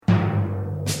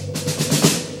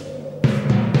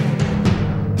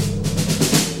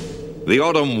The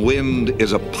autumn wind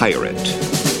is a pirate.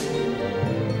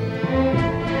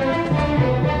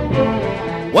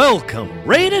 Welcome,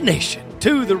 Raider Nation,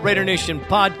 to the Raider Nation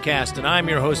podcast, and I'm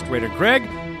your host, Raider Greg.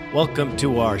 Welcome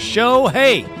to our show.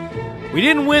 Hey, we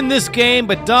didn't win this game,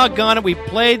 but doggone it, we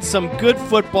played some good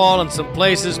football in some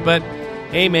places, but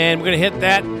hey, man, we're going to hit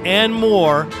that and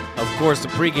more. Of course, the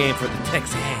pregame for the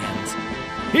Texans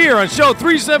here on Show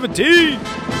 317.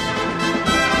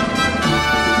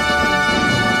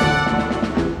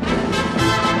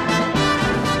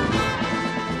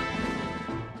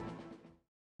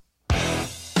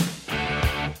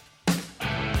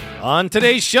 On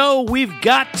today's show, we've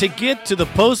got to get to the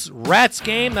post-Rats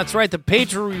game. That's right, the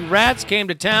Patriots came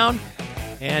to town,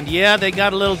 and yeah, they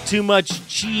got a little too much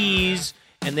cheese,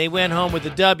 and they went home with a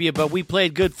W, but we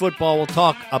played good football. We'll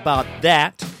talk about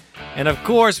that. And, of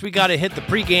course, we got to hit the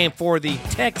pregame for the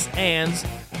Texans,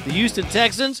 the Houston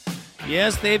Texans.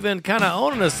 Yes, they've been kind of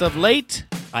owning us of late.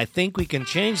 I think we can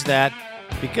change that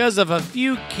because of a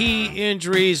few key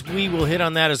injuries. We will hit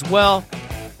on that as well.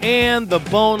 And the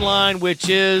bone line, which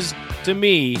is, to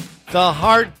me, the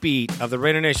heartbeat of the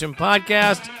Raider Nation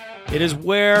podcast. It is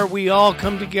where we all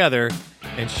come together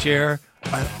and share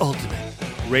our ultimate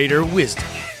Raider wisdom.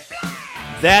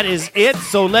 That is it,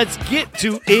 so let's get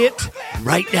to it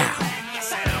right now.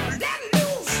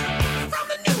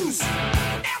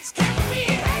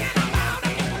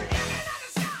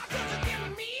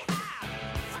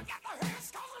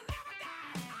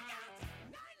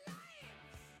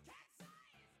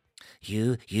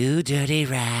 You dirty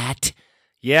rat.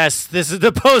 Yes, this is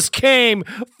the post-game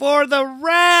for the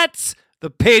Rats, the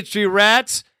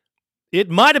Patriots. It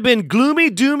might have been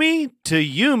gloomy-doomy to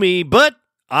Yumi, but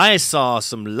I saw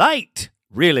some light,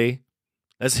 really.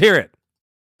 Let's hear it.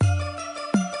 Red,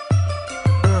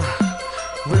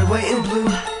 white, and blue.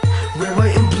 Red,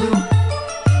 white, and blue.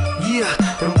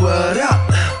 Yeah, and what up?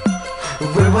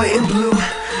 Red, white, and blue.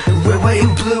 Red, white,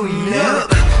 and blue. Yeah.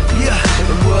 Yeah,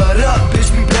 and what up,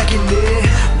 bitch, we back in there,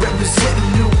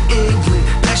 representing New England,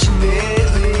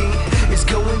 passionately, it's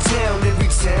going down every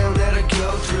town that I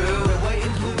go through, red, white,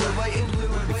 and blue, red, white, and blue.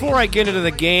 Before I get into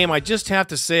the game, I just have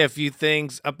to say a few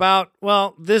things about,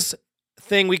 well, this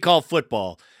thing we call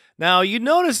football. Now, you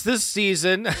notice this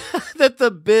season that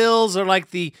the Bills are like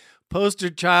the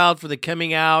poster child for the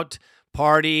coming out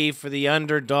party, for the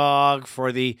underdog,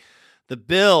 for the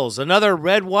Bills, another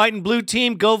red, white, and blue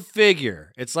team, go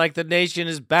figure. It's like the nation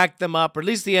has backed them up, or at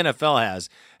least the NFL has,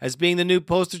 as being the new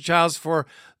poster childs for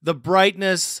the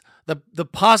brightness, the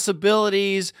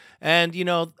possibilities, and, you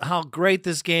know, how great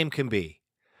this game can be.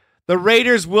 The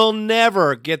Raiders will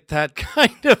never get that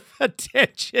kind of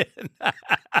attention.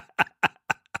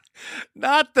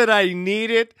 Not that I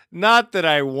need it, not that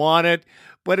I want it,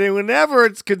 but whenever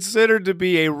it's considered to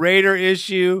be a Raider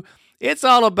issue, it's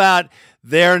all about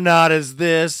they're not as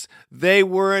this, they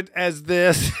weren't as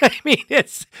this. I mean,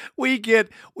 we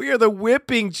are the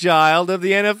whipping child of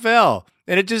the NFL.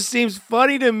 And it just seems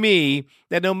funny to me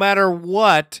that no matter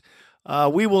what,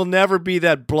 we will never be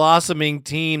that blossoming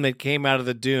team that came out of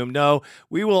the doom. No,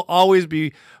 we will always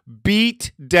be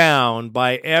beat down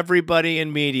by everybody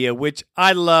in media, which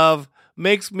I love.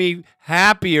 Makes me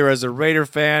happier as a Raider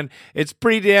fan. It's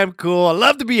pretty damn cool. I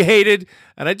love to be hated,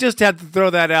 and I just have to throw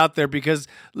that out there because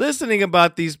listening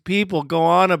about these people go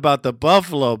on about the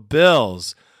Buffalo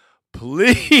Bills,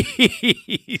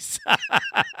 please.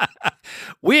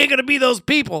 We ain't going to be those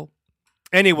people.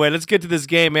 Anyway, let's get to this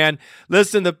game, man.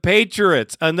 Listen, the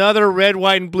Patriots, another red,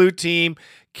 white, and blue team,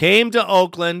 came to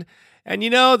Oakland, and you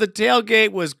know, the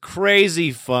tailgate was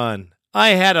crazy fun. I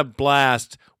had a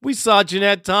blast. We saw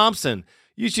Jeanette Thompson.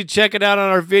 You should check it out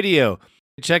on our video.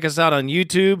 Check us out on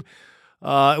YouTube.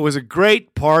 It was a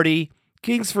great party.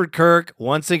 Kingsford Kirk,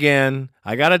 once again.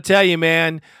 I got to tell you,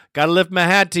 man, got to lift my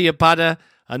hat to you, Pata.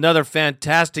 Another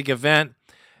fantastic event.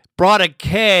 Brought a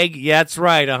keg, yeah, that's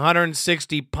right,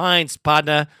 160 pints,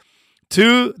 Pata,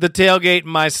 to the tailgate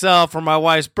myself for my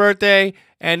wife's birthday,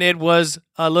 and it was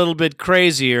a little bit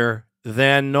crazier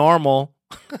than normal.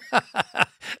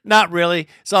 Not really.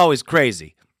 It's always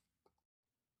crazy.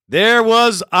 There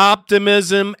was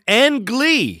optimism and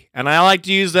glee, and I like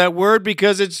to use that word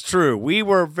because it's true. We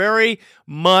were very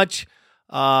much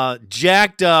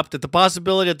jacked up that the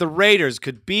possibility that the Raiders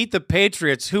could beat the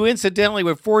Patriots, who incidentally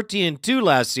were 14-2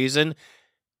 last season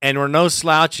and were no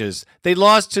slouches. They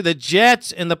lost to the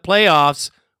Jets in the playoffs,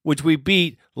 which we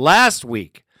beat last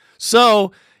week.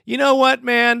 So, you know what,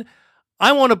 man?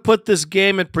 I want to put this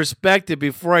game in perspective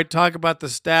before I talk about the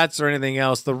stats or anything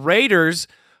else. The Raiders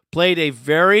played a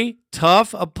very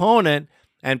tough opponent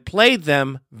and played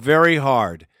them very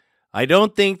hard. I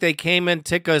don't think they came and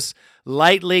took us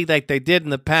lightly like they did in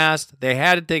the past. They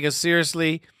had to take us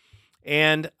seriously.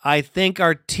 And I think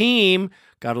our team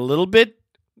got a little bit,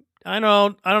 I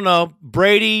don't know,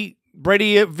 Brady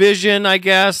vision, I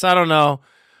guess. I don't know.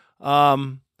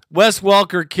 Wes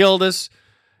Welker killed us.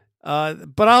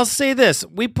 But I'll say this.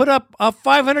 We put up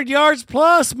 500 yards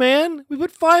plus, man. We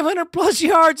put 500 plus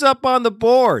yards up on the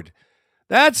board.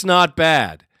 That's not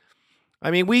bad. I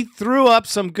mean, we threw up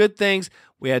some good things.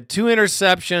 We had 2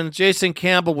 interceptions. Jason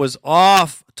Campbell was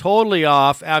totally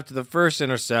off after the first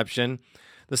interception.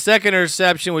 The second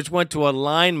interception, which went to a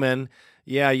lineman,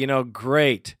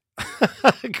 great.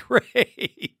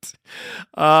 Great.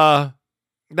 That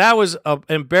was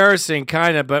embarrassing,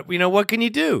 kind of, but, what can you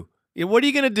do? What are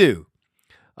you going to do?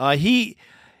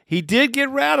 He did get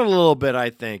rattled a little bit, I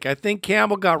think. I think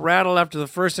Campbell got rattled after the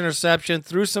first interception,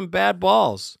 threw some bad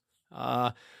balls.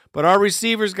 But our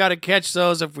receivers got to catch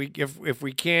those if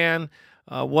we can.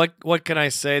 What can I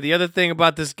say? The other thing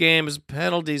about this game is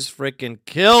penalties freaking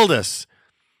killed us.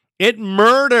 It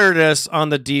murdered us on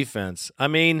the defense. I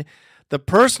mean, the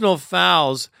personal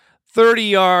fouls, 30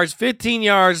 yards, 15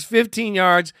 yards, 15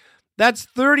 yards. That's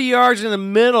 30 yards in the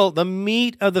middle, the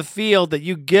meat of the field that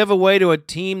you give away to a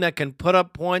team that can put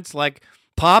up points like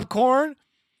popcorn.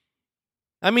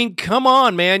 I mean, come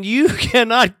on, man. You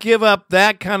cannot give up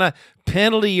that kind of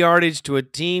penalty yardage to a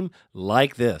team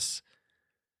like this.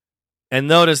 And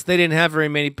notice they didn't have very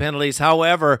many penalties.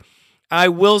 However, I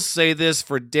will say this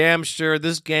for damn sure.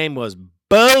 This game was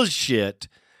bullshit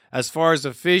as far as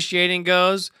officiating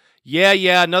goes.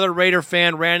 Yeah, another Raider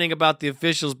fan ranting about the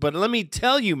officials. But let me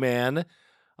tell you, man,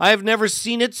 I have never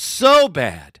seen it so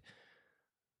bad.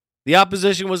 The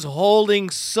opposition was holding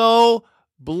so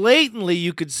blatantly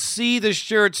you could see the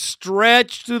shirt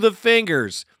stretch through the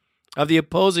fingers of the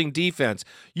opposing defense.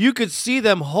 You could see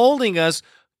them holding us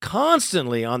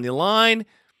constantly on the line.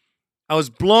 I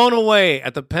was blown away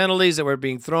at the penalties that were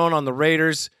being thrown on the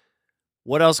Raiders.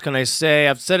 What else can I say?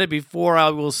 I've said it before. I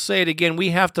will say it again. We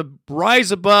have to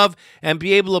rise above and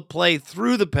be able to play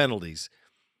through the penalties.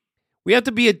 We have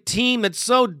to be a team that's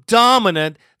so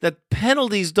dominant that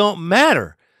penalties don't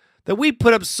matter. That we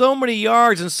put up so many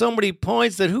yards and so many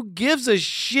points that who gives a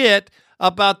shit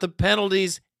about the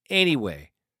penalties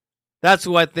anyway? That's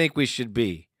who I think we should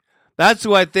be. That's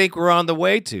who I think we're on the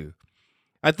way to.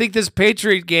 I think this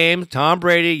Patriot game, Tom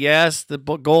Brady, yes, the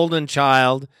golden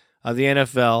child of the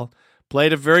NFL,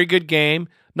 played a very good game.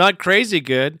 Not crazy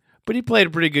good, but he played a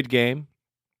pretty good game.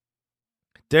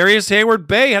 Darius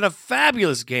Hayward-Bay had a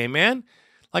fabulous game, man.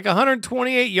 Like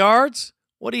 128 yards.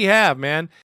 What do you have, man?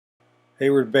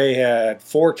 Hayward-Bay had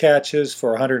 4 catches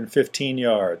for 115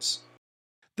 yards.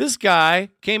 This guy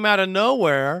came out of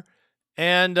nowhere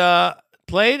and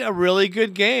played a really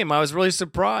good game. I was really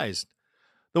surprised.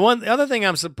 The other thing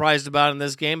I'm surprised about in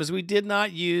this game is we did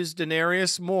not use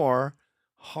Denarius Moore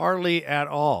hardly at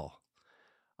all.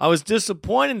 I was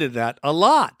disappointed in that a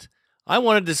lot. I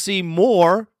wanted to see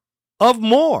more of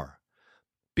Moore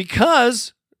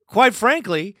because, quite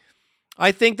frankly,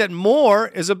 I think that Moore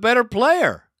is a better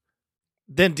player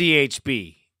than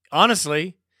DHB.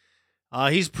 Honestly,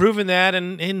 he's proven that,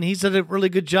 and he's done a really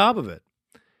good job of it.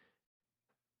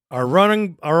 Our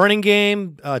running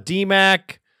game,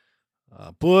 D-Mac,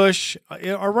 Bush,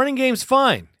 our running game's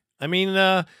fine. I mean,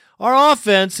 our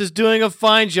offense is doing a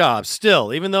fine job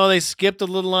still, even though they skipped a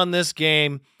little on this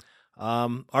game.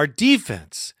 Our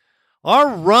defense, our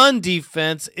run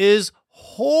defense is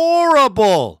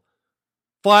horrible.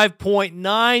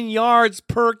 5.9 yards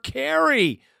per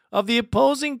carry of the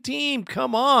opposing team.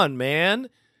 Come on, man.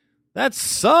 That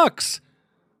sucks.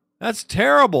 That's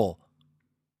terrible.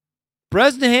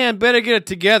 Bresnahan better get it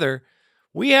together.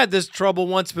 We had this trouble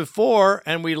once before,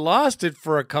 and we lost it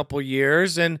for a couple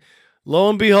years, and lo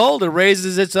and behold, it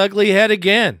raises its ugly head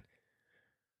again.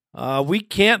 We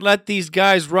can't let these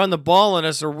guys run the ball on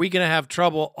us, or we're going to have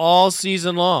trouble all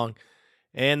season long.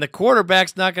 And the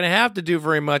quarterback's not going to have to do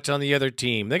very much on the other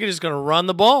team. They're just going to run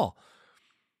the ball.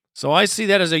 So I see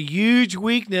that as a huge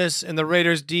weakness in the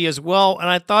Raiders' D as well, and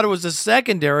I thought it was the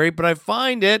secondary, but I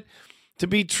find it to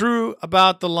be true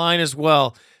about the line as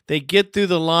well. They get through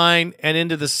the line and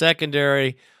into the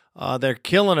secondary. They're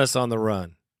killing us on the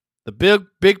run. The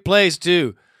big plays,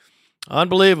 too.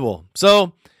 Unbelievable.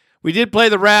 So we did play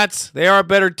the Rats. They are a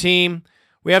better team.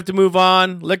 We have to move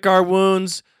on, lick our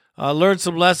wounds, learn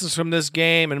some lessons from this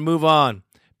game, and move on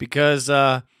because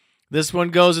this one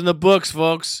goes in the books,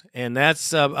 folks, and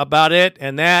that's about it,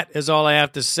 and that is all I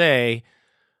have to say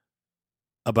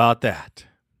about that.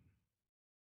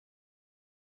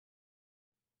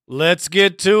 Let's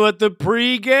get to it. The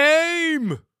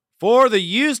pregame for the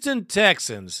Houston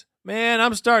Texans Man,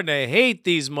 I'm starting to hate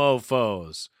these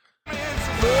mofos. It's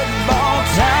football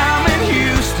time in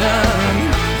Houston,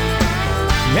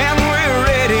 and we're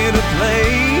ready to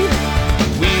play.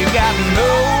 We've got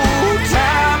no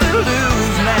time to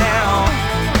lose now.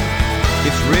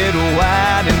 It's red,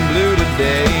 white, and blue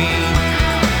today.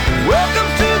 Welcome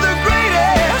to the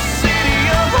greatest city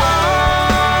of all,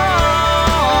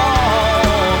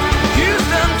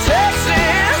 Houston,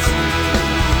 Texas.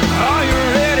 Are you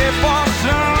ready for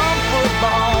some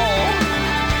football?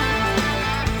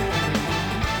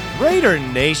 Raider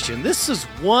Nation, this is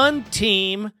one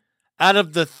team out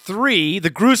of the three, the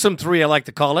gruesome three I like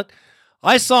to call it,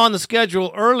 I saw on the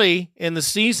schedule early in the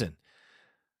season.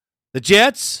 The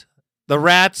Jets, the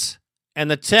Rats, and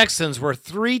the Texans were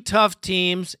three tough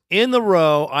teams in the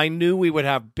row I knew we would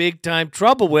have big-time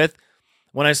trouble with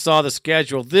when I saw the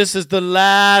schedule. This is the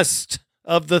last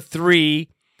of the three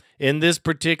in this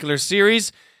particular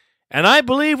series, and I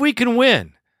believe we can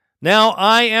win. Now,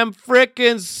 I am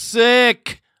frickin'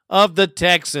 sick of the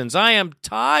Texans. I am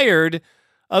tired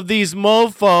of these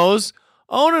mofos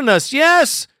owning us.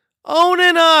 Yes,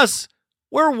 owning us.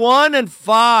 We're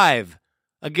 1-5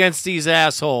 against these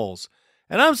assholes.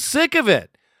 And I'm sick of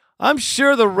it. I'm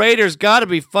sure the Raiders got to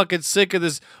be fucking sick of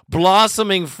this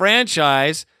blossoming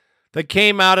franchise that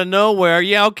came out of nowhere.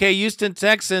 Yeah, okay, Houston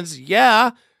Texans,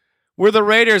 yeah, we're the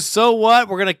Raiders. So what?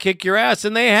 We're going to kick your ass.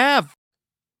 And they have.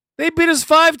 They beat us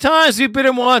 5 times. We beat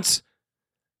them once.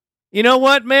 You know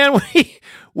what, man?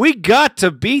 We got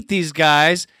to beat these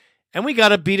guys, and we got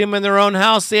to beat them in their own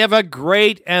house. They have a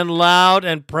great and loud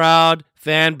and proud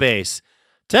fan base.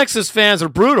 Texas fans are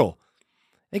brutal.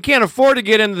 They can't afford to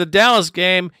get into the Dallas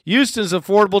game. Houston's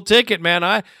affordable ticket, man.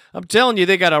 I'm telling you,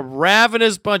 they got a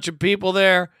ravenous bunch of people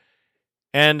there,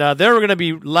 and they're going to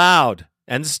be loud,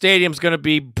 and the stadium's going to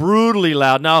be brutally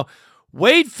loud. Now,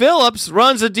 Wade Phillips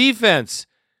runs a defense.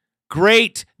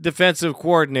 Great defensive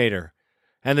coordinator,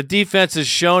 and the defense has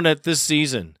shown it this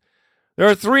season. They're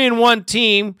a 3-1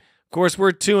 team. Of course,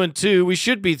 we're 2-2. We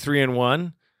should be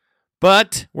 3-1,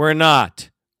 but we're not.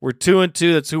 We're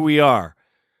 2-2. That's who we are.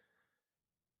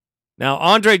 Now,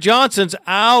 Andre Johnson's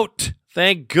out,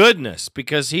 thank goodness,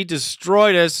 because he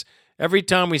destroyed us every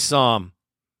time we saw him,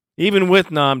 even with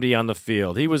Nnamdi on the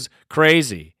field. He was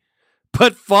crazy.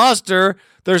 But Foster,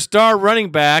 their star running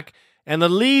back, and the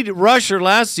lead rusher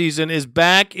last season is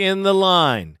back in the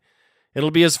line. It'll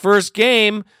be his first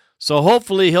game, so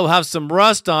hopefully he'll have some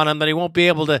rust on him that he won't be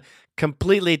able to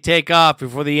completely take off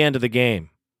before the end of the game.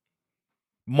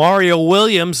 Mario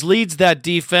Williams leads that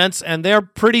defense, and they're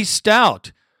pretty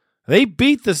stout. They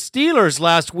beat the Steelers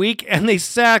last week, and they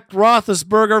sacked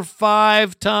Roethlisberger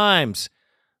 5 times.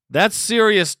 That's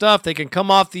serious stuff. They can come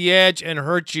off the edge and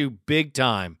hurt you big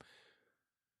time.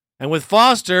 And with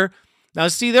Foster, now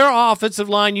see, their offensive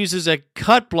line uses a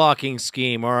cut blocking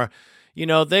scheme, or,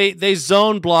 they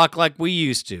zone block like we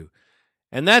used to.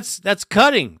 And that's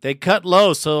cutting. They cut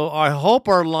low. So I hope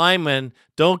our linemen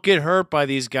don't get hurt by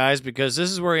these guys, because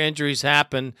this is where injuries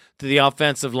happen to the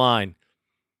offensive line.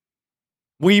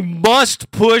 We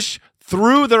must push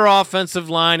through their offensive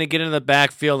line and get into the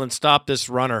backfield and stop this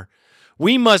runner.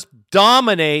 We must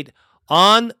dominate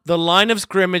on the line of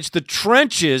scrimmage. The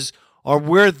trenches are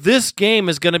where this game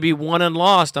is going to be won and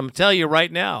lost. I'm telling you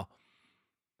right now.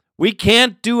 We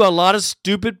can't do a lot of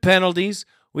stupid penalties.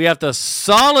 We have to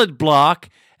solid block,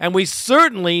 and we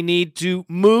certainly need to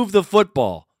move the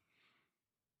football.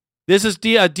 This is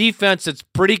a defense that's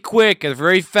pretty quick and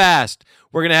very fast.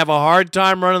 We're going to have a hard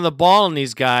time running the ball on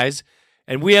these guys,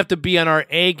 and we have to be on our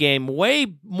A game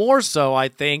way more so, I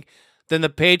think, than the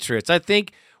Patriots. I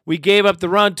think we gave up the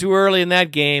run too early in that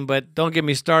game, but don't get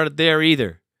me started there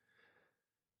either.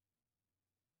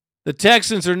 The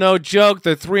Texans are no joke.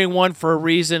 They're 3-1 for a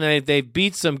reason, and they've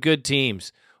beat some good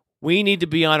teams. We need to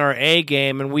be on our A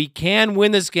game, and we can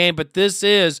win this game, but this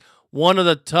is one of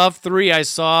the tough 3 I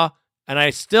saw, and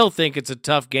I still think it's a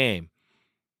tough game.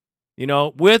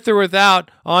 With or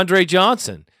without Andre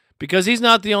Johnson, because he's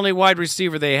not the only wide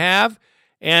receiver they have,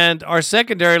 and our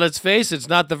secondary, let's face it, it's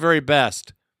not the very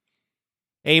best.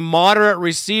 A moderate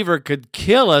receiver could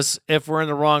kill us if we're in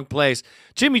the wrong place.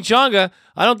 Jimmy Chonga,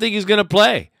 I don't think he's going to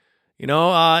play. He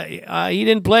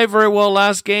didn't play very well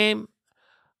last game.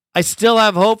 I still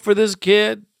have hope for this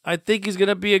kid. I think he's going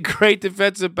to be a great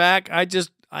defensive back.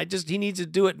 He needs to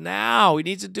do it now. He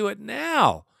needs to do it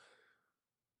now.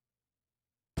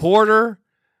 Porter,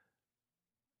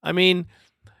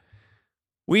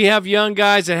 we have young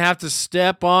guys that have to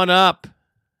step on up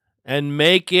and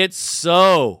make it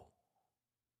so.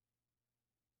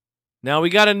 Now we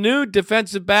got a new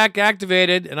defensive back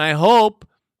activated, and I hope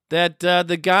that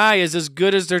the guy is as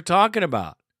good as they're talking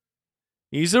about.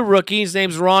 He's a rookie. His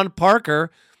name's Ron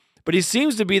Parker, but he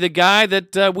seems to be the guy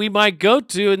that we might go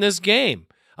to in this game.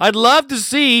 I'd love to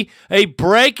see a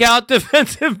breakout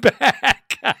defensive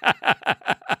back.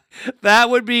 That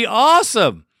would be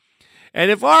awesome. And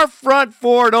if our front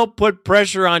four don't put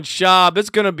pressure on Schaub, it's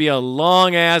going to be a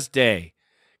long-ass day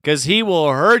because he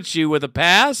will hurt you with a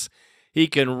pass. He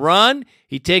can run.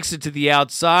 He takes it to the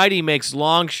outside. He makes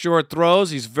long, short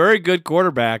throws. He's a very good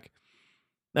quarterback.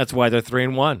 That's why they're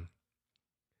 3-1.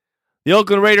 The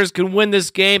Oakland Raiders can win this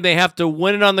game. They have to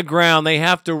win it on the ground. They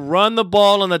have to run the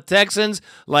ball on the Texans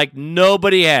like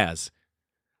nobody has.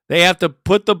 They have to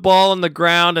put the ball on the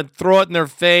ground and throw it in their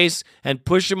face and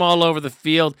push them all over the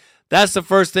field. That's the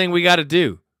first thing we got to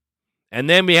do. And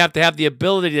then we have to have the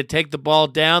ability to take the ball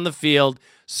down the field,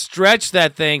 stretch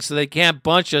that thing so they can't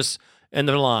bunch us in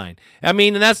the line. I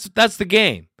mean, that's the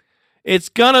game. It's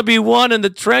going to be won in the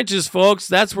trenches, folks.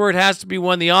 That's where it has to be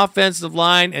won. The offensive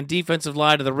line and defensive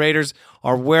line of the Raiders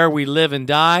are where we live and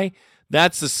die.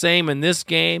 That's the same in this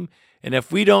game. And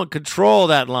if we don't control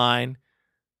that line,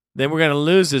 then we're going to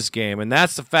lose this game. And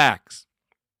that's the facts.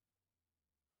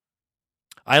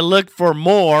 I look for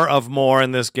more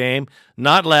in this game,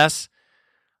 not less.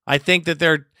 I think that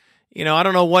they're, I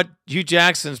don't know what Hugh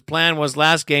Jackson's plan was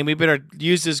last game. We better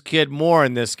use this kid more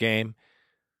in this game.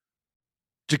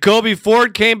 Jacoby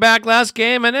Ford came back last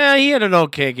game, and he had an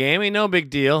okay game. No big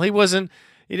deal. He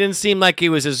didn't seem like he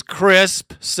was his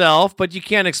crisp self, but you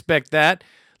can't expect that.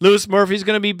 Lewis Murphy's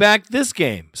going to be back this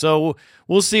game, so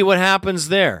we'll see what happens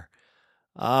there.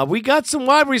 We got some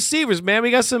wide receivers, man.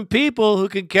 We got some people who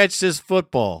can catch this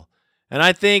football, and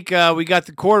I think we got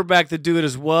the quarterback to do it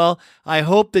as well. I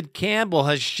hope that Campbell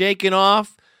has shaken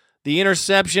off the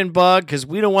interception bug because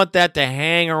we don't want that to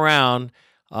hang around.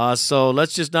 So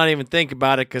let's just not even think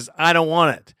about it because I don't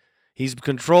want it. He's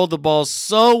controlled the ball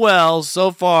so well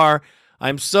so far.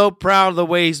 I'm so proud of the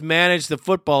way he's managed the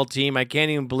football team. I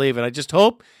can't even believe it. I just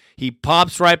hope he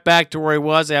pops right back to where he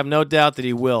was. I have no doubt that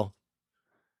he will.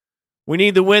 We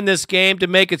need to win this game to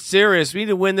make it serious. We need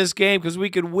to win this game because we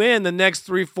could win the next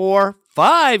 3, 4,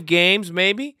 5 games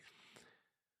maybe.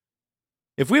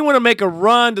 If we want to make a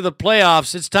run to the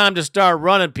playoffs, it's time to start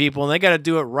running, people, and they got to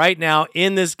do it right now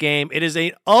in this game. It is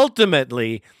an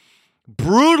ultimately,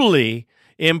 brutally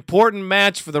important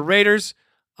match for the Raiders.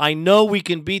 I know we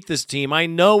can beat this team. I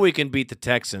know we can beat the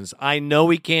Texans. I know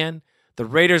we can. The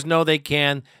Raiders know they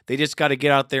can. They just got to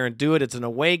get out there and do it. It's an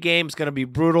away game. It's going to be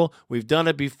brutal. We've done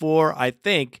it before. I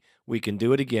think we can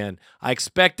do it again. I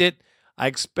expect it. I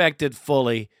expect it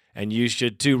fully, and you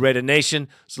should too, Raider Nation.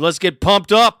 So let's get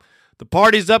pumped up. The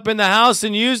party's up in the house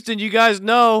in Houston. You guys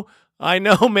know. I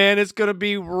know, man. It's going to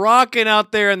be rocking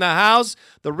out there in the house.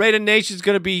 The Raider Nation's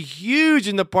going to be huge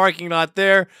in the parking lot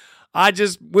there. I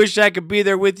just wish I could be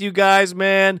there with you guys,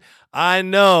 man. I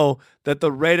know that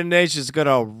the Raider Nation is going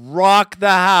to rock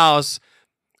the house.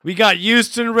 We got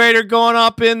Houston Raider going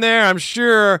up in there. I'm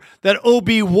sure that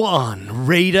Obi-Wan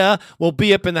Raider will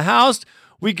be up in the house.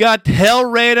 We got Hell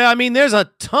Raider. I mean, there's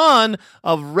a ton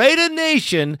of Raider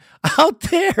Nation out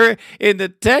there in the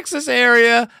Texas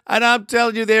area, and I'm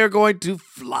telling you, they're going to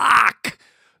flock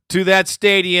to that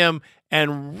stadium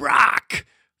and rock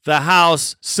the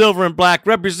house. Silver and black.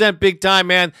 Represent big time,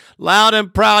 man. Loud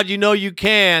and proud, you know you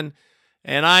can.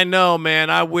 And I know,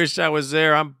 man, I wish I was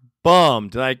there. I'm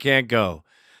bummed that I can't go.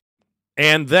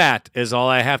 And that is all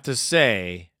I have to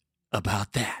say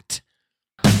about that.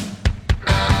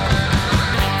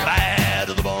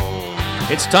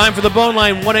 It's time for the Bone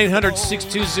Line,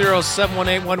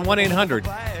 1-800-620-7181,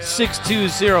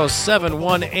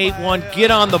 1-800-620-7181.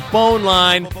 Get on the Bone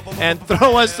Line and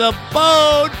throw us a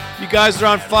bone. You guys are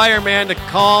on fire, man. The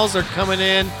calls are coming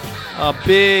in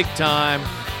big time.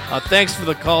 Thanks for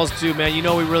the calls, too, man. You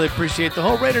know we really appreciate the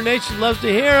whole Raider Nation loves to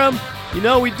hear them. You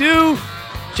know we do.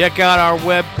 Check out our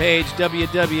webpage,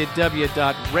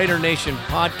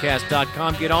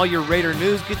 www.RaiderNationPodcast.com. Get all your Raider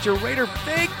news. Get your Raider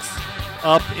fix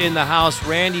up in the house.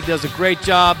 Randy does a great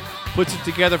job, puts it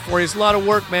together for you. It's a lot of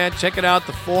work, man. Check it out,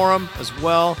 the forum as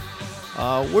well.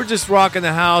 We're just rocking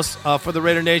the house for the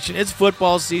Raider Nation. It's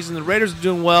football season. The Raiders are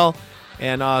doing well,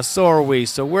 and so are we.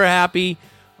 So we're happy.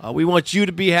 We want you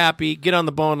to be happy. Get on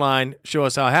the Bone Line. Show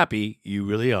us how happy you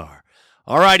really are.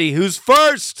 All righty, who's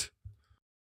first?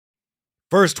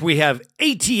 First, we have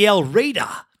ATL Raider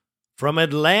from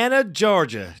Atlanta,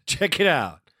 Georgia. Check it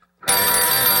out.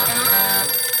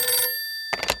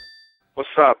 What's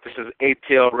up? This is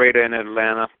ATL Raider in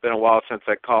Atlanta. Been a while since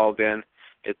I called in.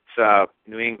 It's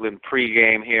New England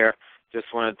pregame here. Just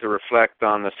wanted to reflect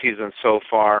on the season so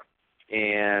far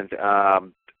and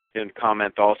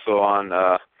comment also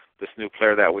on this new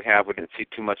player that we have. We didn't see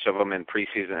too much of him in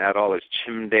preseason at all. Is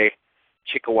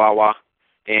Chickawawa.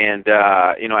 And,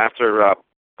 after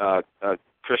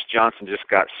Chris Johnson just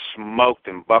got smoked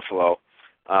in Buffalo,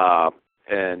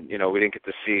 and, we didn't get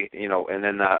to see, and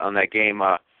then on that game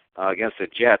against the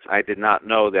Jets, I did not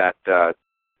know that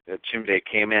Chimde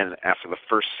came in after the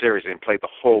first series and played the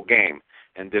whole game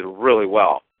and did really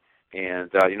well. And,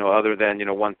 other than,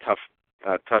 one tough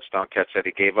touchdown catch that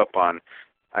he gave up on,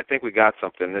 I think we got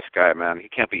something. This guy, man, he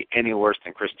can't be any worse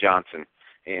than Chris Johnson.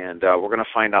 And we're going to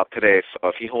find out today. So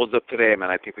if he holds up today, man,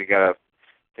 I think we got to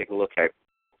take a look at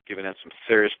giving him some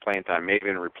serious playing time, maybe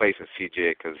even replacing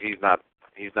CJ, because he's not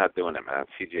doing it, man.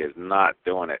 CJ is not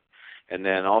doing it. And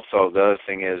then also the other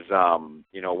thing is,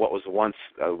 what was once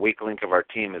a weak link of our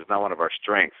team is now one of our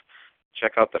strengths.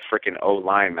 Check out the freaking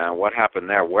O-line, man. What happened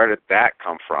there? Where did that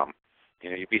come from?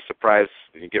 You'd be surprised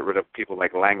when you get rid of people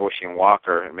like Languishing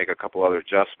Walker and make a couple other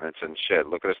adjustments and shit.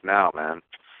 Look at us now, man.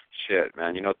 Shit,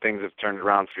 man. Things have turned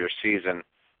around for your season,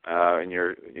 and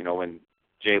when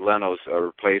Jay Leno's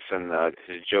replacing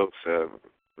his jokes,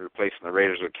 replacing the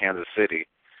Raiders with Kansas City.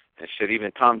 And shit,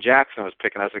 even Tom Jackson was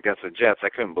picking us against the Jets. I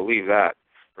couldn't believe that.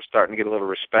 We're starting to get a little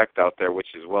respect out there,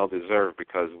 which is well-deserved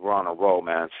because we're on a roll,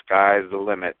 man. Sky's the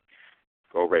limit.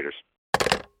 Go Raiders.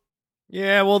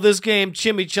 Yeah, well, this game,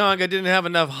 Chimichanga didn't have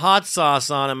enough hot sauce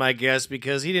on him, I guess,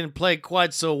 because he didn't play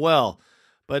quite so well.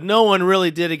 But no one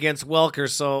really did against Welker,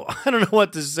 so I don't know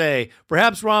what to say.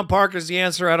 Perhaps Ron Parker's the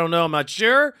answer. I don't know. I'm not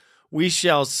sure. We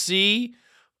shall see.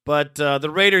 But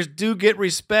the Raiders do get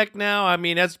respect now. I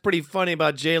mean, that's pretty funny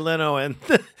about Jay Leno and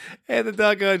the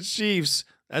doggone Chiefs.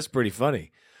 That's pretty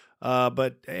funny.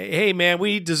 But, hey, man,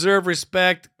 we deserve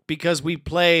respect because we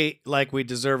play like we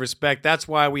deserve respect. That's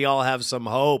why we all have some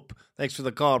hope. Thanks for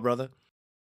the call, brother.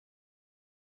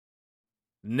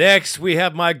 Next, we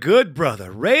have my good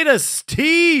brother, Raider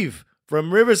Steve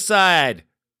from Riverside,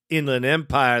 Inland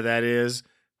Empire, that is.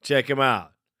 Check him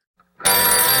out.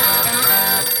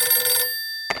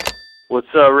 What's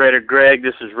up, Raider Greg?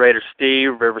 This is Raider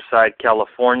Steve, Riverside,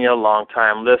 California,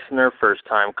 long-time listener,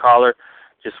 first-time caller.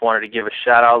 Just wanted to give a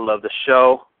shout-out. Love the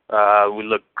show. We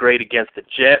looked great against the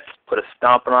Jets, put a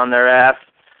stomping on their ass,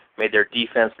 made their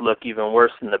defense look even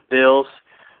worse than the Bills.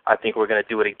 I think we're going to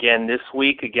do it again this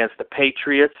week against the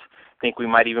Patriots. I think we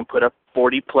might even put up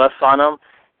 40-plus on them.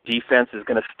 Defense is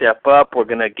going to step up. We're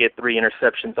going to get 3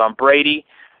 interceptions on Brady.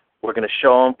 We're going to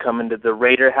show them coming to the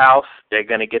Raider house. They're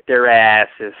going to get their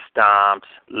asses stomped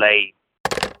late.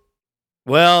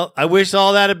 Well, I wish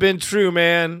all that had been true,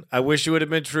 man. I wish it would have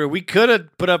been true. We could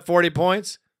have put up 40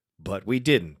 points, but we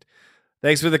didn't.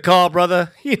 Thanks for the call,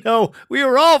 brother. We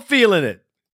were all feeling it.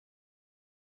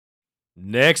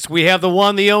 Next, we have the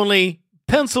one, the only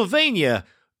Pennsylvania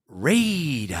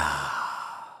Raider.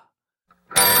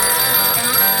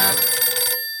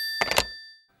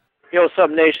 Yo, what's up,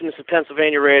 nation? This is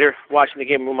Pennsylvania Raider, watching the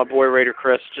game with my boy Raider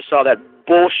Chris. Just saw that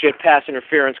bullshit pass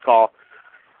interference call.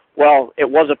 Well,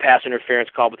 it was a pass interference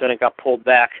call, but then it got pulled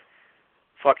back.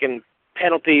 Fucking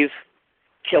penalties,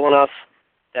 killing us.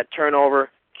 That turnover,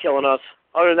 killing us.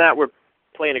 Other than that, we're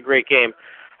playing a great game.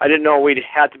 I didn't know we'd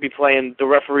had to be playing the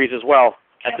referees as well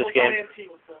at this game.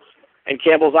 And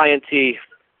Campbell's INT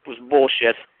was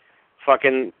bullshit.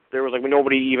 Fucking, there was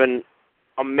nobody even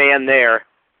a man there.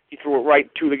 He threw it right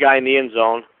to the guy in the end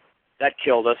zone. That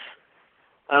killed us.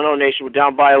 I don't know, nation. We're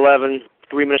down by 11.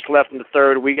 3 minutes left in the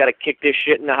third. We got to kick this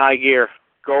shit into high gear.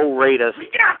 Go Raiders.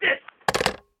 We got this.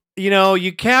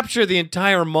 You capture the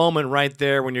entire moment right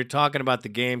there when you're talking about the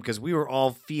game because we were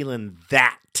all feeling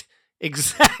that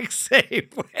exact same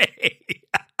way.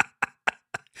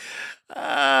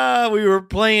 We were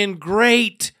playing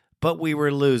great, but we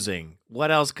were losing.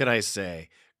 What else could I say?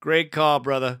 Great call,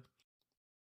 brother.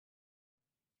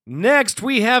 Next,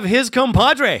 we have his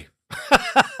compadre,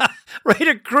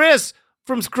 Raider Chris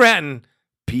from Scranton,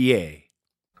 PA.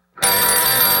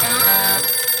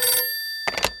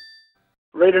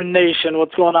 Raider Nation,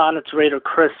 what's going on? It's Raider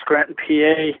Chris, Scranton,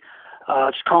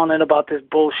 PA. Just calling in about this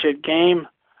bullshit game.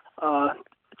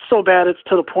 It's so bad it's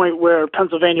to the point where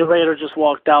Pennsylvania Raider just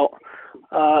walked out.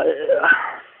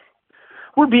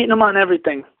 We're beating them on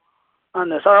everything on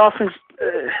this. Our offense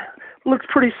looks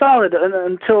pretty solid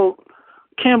until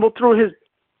Campbell threw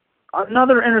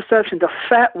another interception to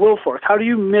fat Wilfork. How do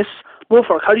you miss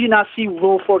Wilfork? How do you not see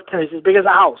Wilfork today? He's as big as a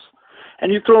house.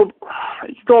 And you throw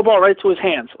a ball right to his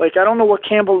hands. I don't know what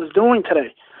Campbell is doing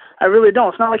today. I really don't.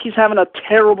 It's not like he's having a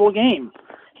terrible game.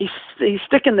 He's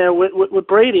sticking there with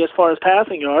Brady as far as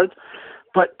passing yards,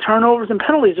 but turnovers and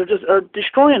penalties are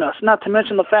destroying us. Not to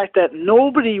mention the fact that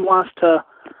nobody wants to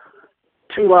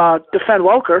defend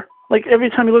Welker. Every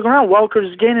time you look around,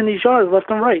 Welker's gaining these yards left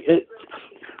and right. It's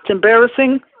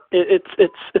embarrassing. It's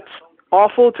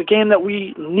awful. It's a game that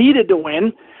we needed to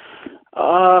win.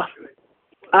 I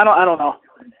don't know.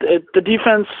 The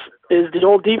defense is the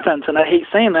old defense, and I hate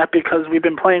saying that because we've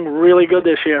been playing really good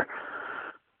this year.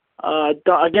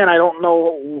 Again, I don't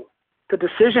know the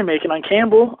decision making on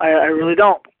Campbell. I really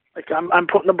don't. Like I'm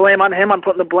putting the blame on him. I'm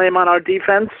putting the blame on our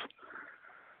defense.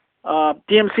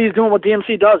 DMC is doing what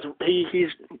DMC does. He's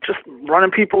just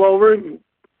running people over,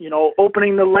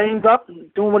 opening the lanes up,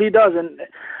 doing what he does. And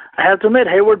I have to admit,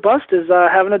 Hayward Bust is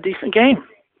having a decent game.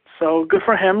 So good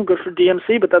for him, good for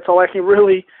DMC, but that's all I can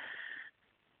really,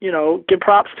 give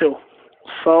props to.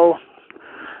 So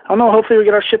I don't know. Hopefully we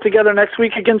get our shit together next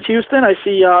week against Houston. I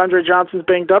see Andre Johnson's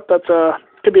banged up. That's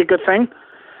could be a good thing.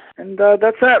 And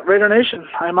that's that, Raider Nation.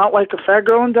 I'm out like a fat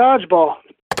girl in dodgeball.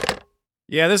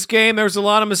 Yeah, this game, there's a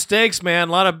lot of mistakes, man.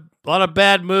 A lot of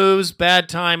bad moves, bad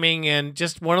timing, and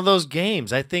just one of those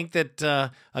games. I think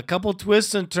that a couple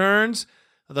twists and turns,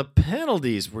 the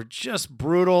penalties were just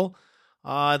brutal.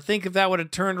 I think if that would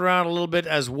have turned around a little bit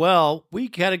as well, we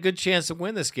had a good chance to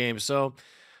win this game. So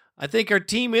I think our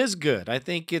team is good. I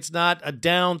think it's not a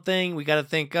down thing. We got to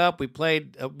think up. We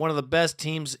played one of the best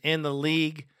teams in the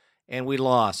league, and we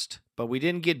lost. But we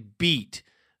didn't get beat.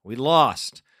 We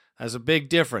lost. That's a big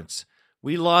difference.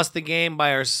 We lost the game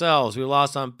by ourselves. We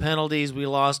lost on penalties. We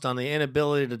lost on the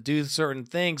inability to do certain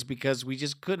things because we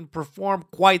just couldn't perform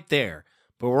quite there.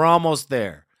 But we're almost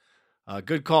there.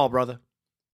 Good call, brother.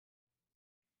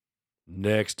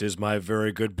 Next is my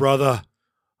very good brother,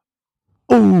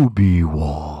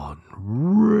 Obi-Wan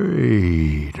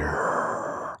Raider.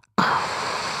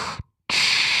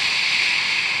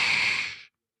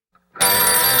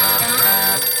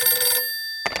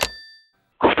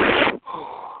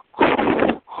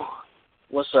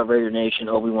 What's up, Raider Nation?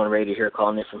 Obi-Wan Raider here,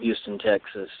 calling in from Houston,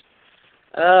 Texas.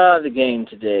 The game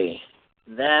today.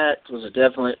 That was a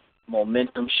definite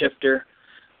momentum shifter.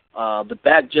 The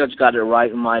back judge got it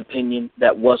right, in my opinion.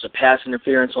 That was a pass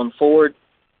interference on forward.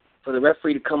 For the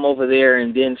referee to come over there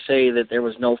and then say that there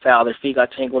was no foul, their feet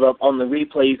got tangled up. On the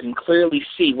replay, you can clearly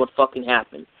see what fucking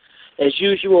happened. As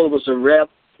usual, it was a ref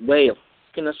way of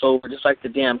fucking us over, just like the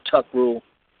damn tuck rule.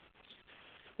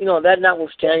 That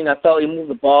notwithstanding, I thought we moved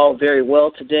the ball very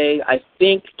well today. I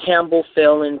think Campbell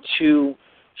fell into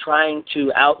trying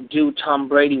to outdo Tom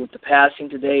Brady with the passing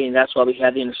today, and that's why we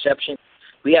had the interception.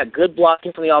 We had good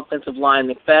blocking from the offensive line.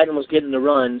 McFadden was getting the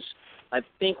runs. I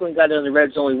think when we got in the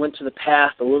red zone, we went to the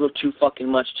pass a little too fucking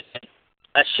much today.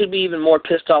 I should be even more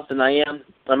pissed off than I am.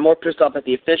 I'm more pissed off at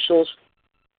the officials.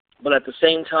 But at the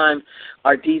same time,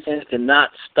 our defense did not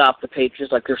stop the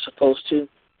Patriots like they're supposed to.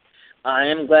 I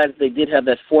am glad that they did have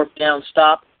that fourth down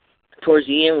stop towards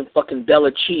the end when fucking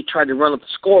Belichick tried to run up the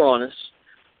score on us.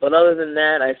 But other than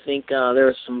that, I think there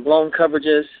were some blown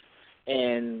coverages,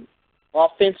 and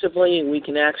offensively, we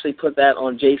can actually put that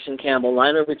on Jason Campbell.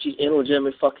 Lionel Richie's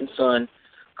illegitimate fucking son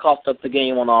coughed up the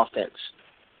game on offense.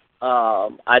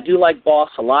 I do like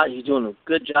Boss a lot. He's doing a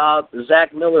good job.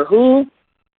 Zach Miller, who?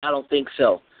 I don't think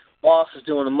so. Boss is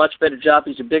doing a much better job.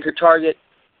 He's a bigger target.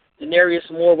 Denarius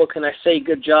Moore, what can I say?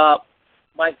 Good job.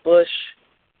 Mike Bush,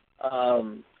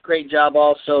 great job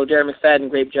also. Darren McFadden,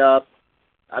 great job.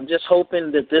 I'm just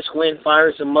hoping that this win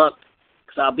fires him up,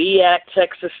 because I'll be at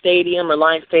Texas Stadium or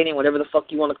Lion Stadium, whatever the fuck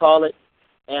you want to call it,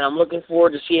 and I'm looking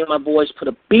forward to seeing my boys put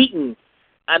a beaten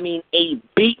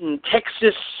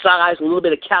Texas-sized, a little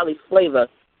bit of Cali flavor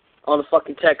on the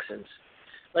fucking Texans.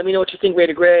 Let me know what you think,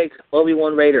 Raider Greg.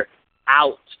 Obi-Wan Raider,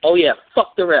 out. Oh, yeah,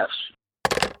 fuck the refs.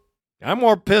 I'm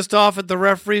more pissed off at the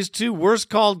referees, too. Worst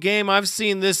called game I've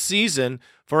seen this season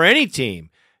for any team.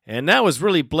 And that was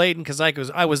really blatant because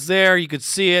I was there. You could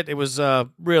see it. It was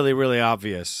really, really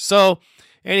obvious. So,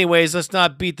 anyways, let's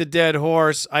not beat the dead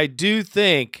horse. I do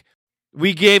think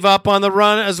we gave up on the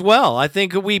run as well. I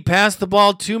think we passed the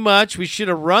ball too much. We should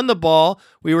have run the ball.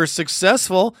 We were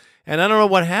successful. And I don't know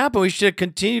what happened. We should have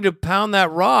continued to pound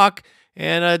that rock.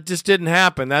 And it just didn't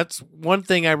happen. That's one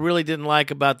thing I really didn't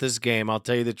like about this game, I'll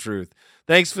tell you the truth.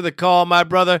 Thanks for the call, my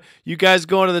brother. You guys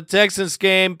going to the Texans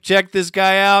game, check this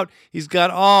guy out. He's got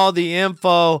all the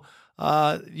info.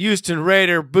 Houston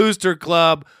Raider Booster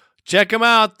Club. Check them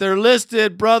out. They're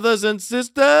listed, brothers and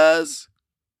sisters.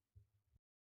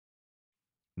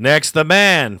 Next, the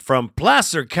man from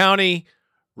Placer County,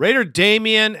 Raider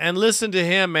Damien. And listen to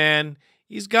him, man.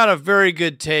 He's got a very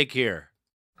good take here.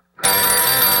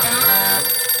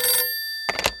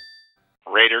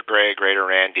 Raider Greg, Raider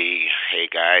Randy. Hey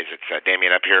guys, it's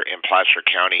Damien up here in Placer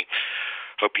County.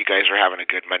 Hope you guys are having a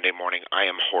good Monday morning. I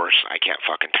am hoarse. I can't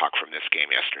fucking talk from this game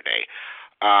yesterday.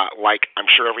 like I'm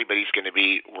sure everybody's going to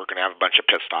be, we're going to have a bunch of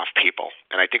pissed off people.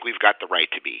 And I think we've got the right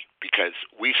to be, because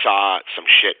we saw some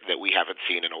shit that we haven't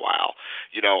seen in a while.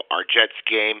 You know, our Jets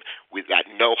game with that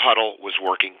no huddle was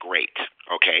working great.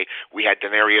 Okay, we had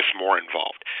Denarius Moore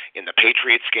involved. In the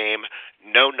Patriots game,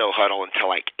 no huddle until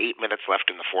like 8 minutes left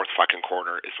in the fourth fucking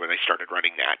quarter is when they started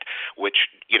running that, which,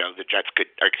 you know, the Pats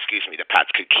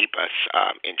could keep us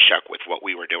in check with what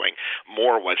we were doing.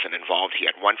 Moore wasn't involved. He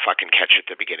had one fucking catch at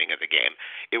the beginning of the game.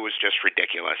 It was just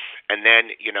ridiculous. And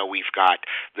then, you know, we've got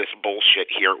this bullshit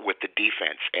here with the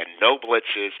defense and no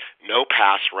blitzes, no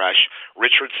pass rush,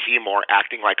 Richard Seymour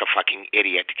acting like a fucking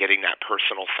idiot, getting that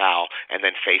personal foul, and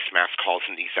then face mask calls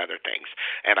and these other things.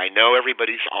 And I know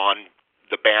everybody's on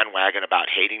the bandwagon about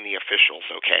hating the officials,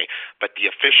 okay? But the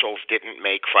officials didn't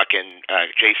make fucking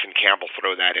Jason Campbell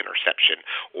throw that interception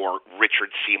or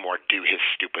Richard Seymour do his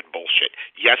stupid bullshit.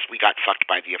 Yes, we got fucked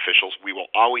by the officials. We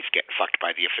will always get fucked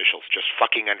by the officials. Just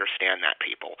fucking understand that,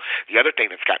 people. The other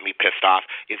thing that's got me pissed off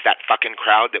is that fucking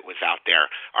crowd that was out there,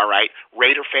 all right?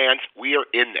 Raider fans, we are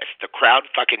in this. The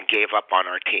crowd fucking gave up on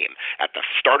our team. At the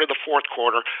start of the fourth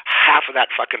quarter, half of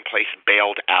that fucking place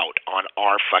bailed out on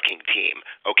our fucking team,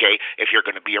 okay? If you're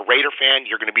going to be a Raider fan,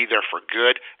 you're going to be there for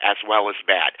good as well as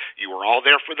bad. You were all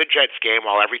there for the Jets game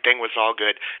while everything was all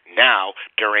good. Now,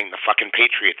 during the fucking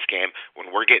Patriots game,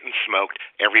 when we're getting smoked,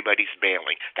 everybody's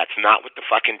bailing. That's not what the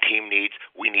fucking team needs.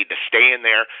 We need to stay in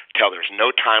there till there's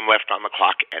no time left on the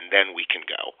clock, and then we can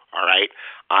go, all right?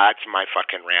 That's my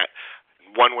fucking rant.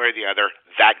 One way or the other,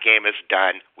 that game is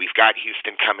done. We've got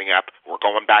Houston coming up. We're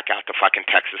going back out to fucking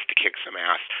Texas to kick some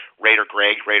ass. Raider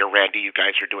Greg, Raider Randy, you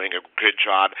guys are doing a good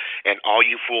job. And all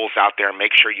you fools out there,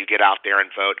 make sure you get out there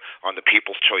and vote on the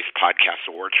People's Choice Podcast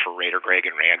Awards for Raider Greg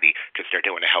and Randy, because they're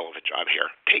doing a hell of a job here.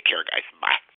 Take care, guys.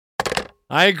 Bye.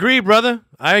 I agree, brother.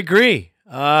 I agree.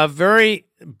 Very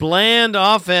bland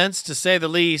offense, to say the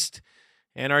least.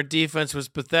 And our defense was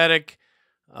pathetic.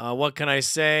 What can I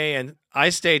say? And I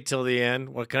stayed till the end.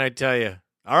 What can I tell you?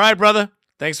 All right, brother.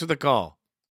 Thanks for the call.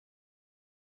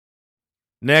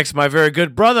 Next, my very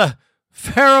good brother,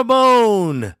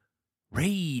 Pheromone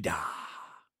Raider.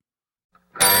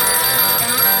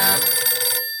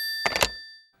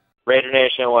 Raider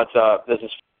Nation, what's up? This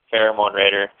is Pheromone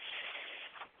Raider.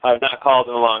 I've not called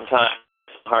in a long time.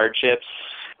 Hardships.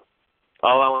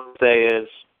 All I want to say is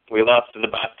we lost to the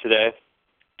Bucs today.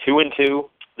 2-2.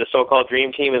 The so-called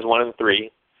dream team is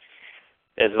 1-3.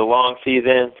 It's a long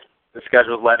season. The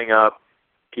schedule's letting up.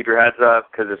 Keep your heads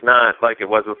up, because it's not like it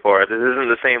was before. This isn't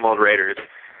the same old Raiders.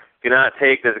 Do not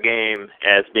take this game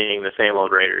as being the same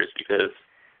old Raiders, because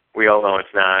we all know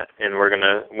it's not. And we're going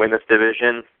to win this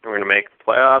division. We're going to make the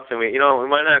playoffs. And we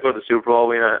might not go to the Super Bowl.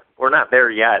 We're not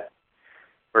there yet.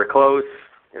 We're close.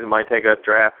 It might take a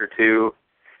draft or two,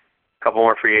 a couple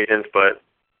more free agents, but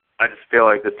I just feel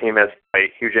like this team has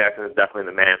fight. Hugh Jackson is definitely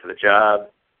the man for the job.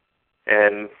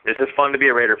 And it's just fun to be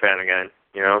a Raider fan again.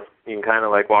 You know, you can kind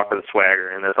of like walk with a swagger,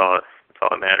 and that's all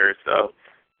that matters. So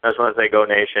I just want to say Go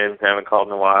Nation. I haven't called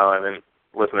in a while. I haven't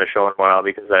listened to the show in a while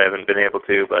because I haven't been able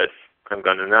to, but I'm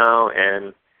going to now,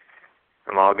 and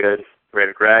I'm all good.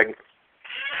 Raider Greg,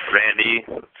 Randy,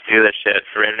 do this shit.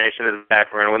 Raider Nation is back.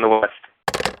 We're going to win the West.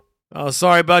 Oh,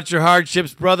 sorry about your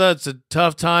hardships, brother. It's a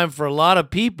tough time for a lot of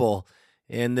people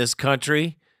in this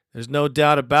country. There's no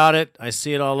doubt about it. I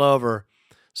see it all over.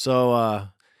 So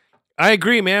I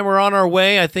agree, man. We're on our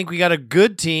way. I think we got a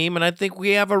good team, and I think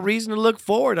we have a reason to look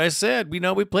forward. I said, we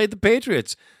played the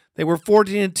Patriots. They were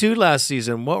 14-2 last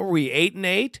season. What were we,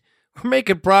 8-8? We're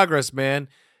making progress, man.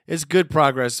 It's good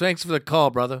progress. Thanks for the call,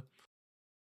 brother.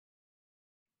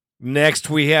 Next,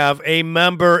 we have a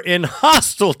member in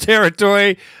hostile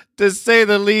territory, to say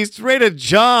the least, Raider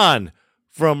John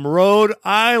from Rhode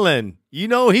Island. You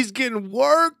know he's getting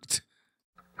worked.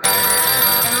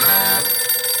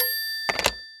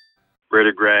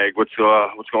 Raider Greg, what's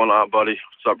going on, buddy?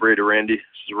 What's up, Raider Randy? This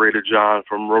is Raider John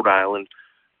from Rhode Island.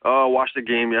 Watched the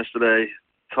game yesterday.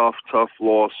 Tough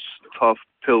loss. Tough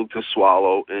pill to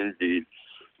swallow, indeed.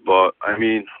 But, I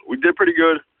mean, we did pretty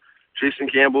good. Jason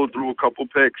Campbell threw a couple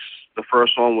picks. The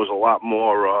first one was a lot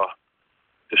more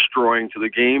destroying to the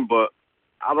game, but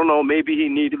I don't know. Maybe he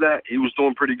needed that. He was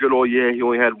doing pretty good all year. He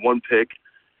only had one pick.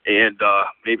 And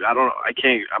maybe, I don't know.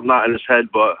 I'm not in his head,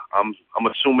 but I'm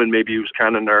assuming maybe he was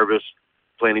kind of nervous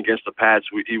playing against the Pats.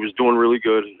 He was doing really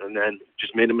good and then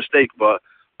just made a mistake. But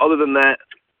other than that,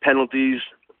 penalties,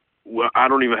 well, I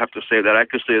don't even have to say that. I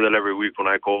could say that every week when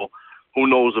I call. Who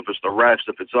knows if it's the refs,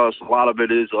 if it's us. A lot of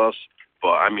it is us.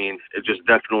 But, I mean, it just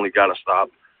definitely got to stop.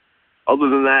 Other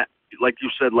than that, like you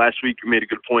said last week, you made a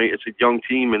good point. It's a young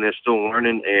team, and they're still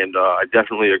learning, and I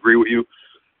definitely agree with you.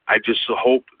 I just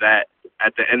hope that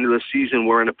at the end of the season,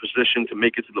 we're in a position to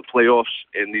make it to the playoffs,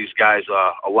 and these guys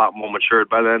are a lot more matured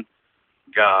by then.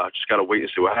 Just got to wait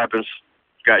and see what happens.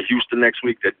 Got Houston next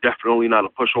week. They're definitely not a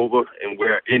pushover, and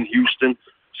we're in Houston,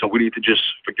 so we need to just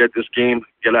forget this game,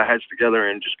 get our heads together,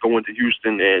 and just go into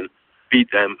Houston and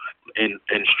beat them in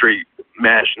straight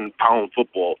mash and pound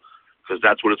football, because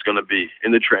that's what it's going to be,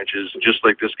 in the trenches, just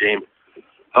like this game.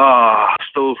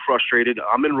 Still frustrated.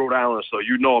 I'm in Rhode Island, so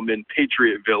you know I'm in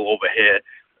Patriotville over here.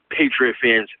 Patriot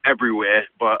fans everywhere,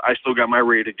 but I still got my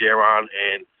Raider gear on,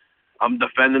 and I'm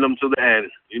defending them to the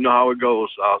end. You know how it goes.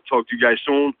 I'll talk to you guys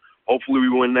soon. Hopefully we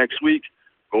win next week.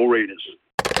 Go Raiders.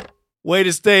 Way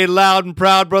to stay loud and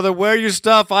proud, brother. Wear your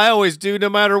stuff. I always do, no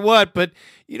matter what. But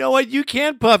you know what? You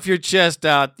can puff your chest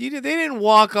out. They didn't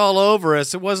walk all over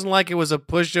us. It wasn't like it was a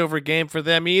pushover game for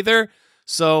them either.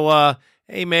 So,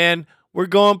 hey, man, we're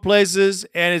going places,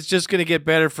 and it's just going to get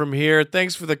better from here.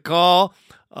 Thanks for the call.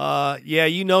 Yeah,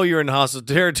 you know you're in hostile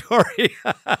territory.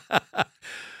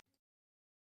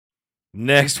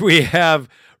 Next, we have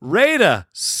Raider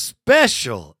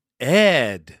Special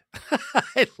Ed.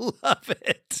 I love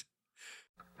it.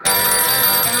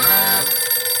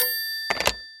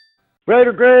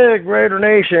 Raider Greg, Raider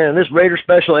Nation, this Raider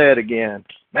Special Ed again.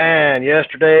 Man,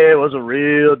 yesterday was a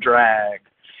real drag.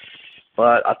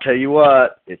 But I'll tell you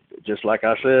what, just like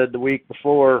I said the week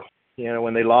before,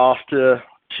 when they lost to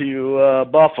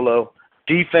Buffalo,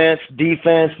 defense,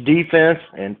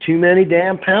 and too many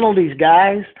damn penalties,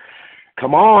 guys.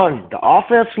 Come on, the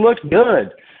offense looked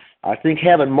good. I think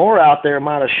having more out there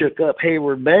might have shook up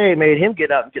Hayward Bay, made him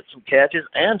get out and get some catches,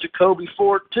 and Jacoby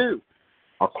Ford too.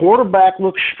 Our quarterback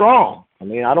looks strong. I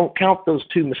mean, I don't count those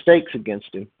 2 mistakes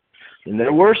against him. And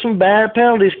there were some bad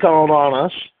penalties called on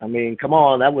us. I mean, come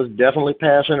on, that was definitely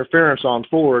pass interference on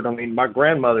Ford. I mean, my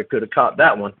grandmother could have caught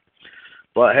that one.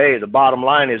 But, hey, the bottom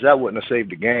line is that wouldn't have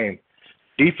saved the game.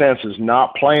 Defense is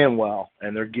not playing well,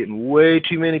 and they're getting way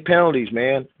too many penalties,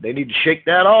 man. They need to shake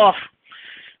that off,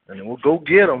 and then we'll go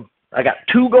get them. I got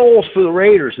 2 goals for the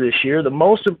Raiders this year, the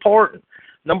most important.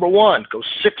 Number 1, go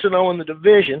 6-0 in the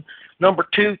division. Number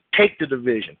 2, take the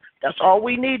division. That's all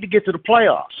we need to get to the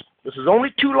playoffs. This is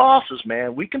only 2 losses,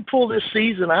 man. We can pull this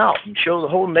season out and show the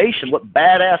whole nation what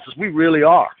badasses we really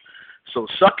are. So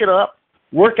suck it up,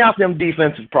 work out them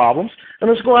defensive problems, and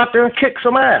let's go out there and kick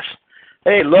some ass.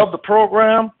 Hey, love the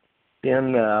program,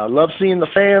 and love seeing the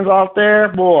fans out there.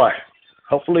 Boy,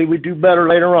 hopefully we do better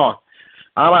later on.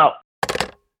 I'm out.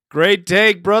 Great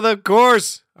take, brother. Of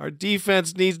course, our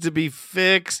defense needs to be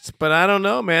fixed, but I don't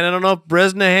know, man. I don't know if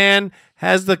Bresnahan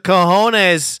has the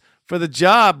cojones for the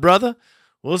job, brother.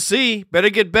 We'll see. Better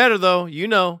get better, though. You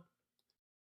know.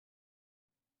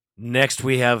 Next,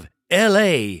 we have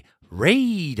L.A.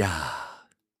 Raider.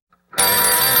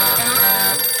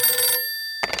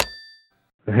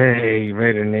 Hey,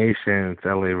 Raider Nation. It's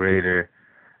L.A. Raider.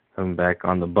 I'm back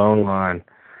on the bone line.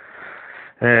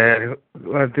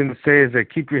 What I didn't say is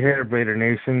that keep your head up, Raider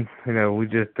Nation. We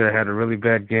just had a really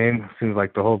bad game. Seems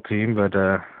like the whole team, but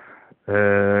it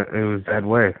was that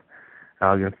way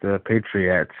against the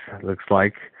Patriots. Looks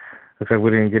like we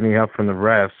didn't get any help from the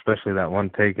refs, especially that one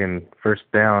taken first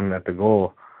down at the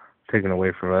goal, taken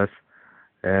away from us.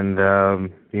 And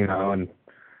and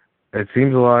it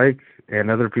seems like, and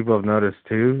other people have noticed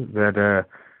too, that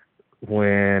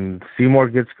when Seymour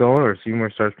gets going or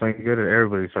Seymour starts playing good, or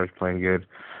everybody starts playing good,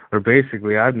 or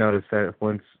basically I've noticed that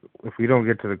if we don't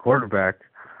get to the quarterback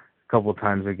a couple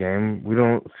times a game, we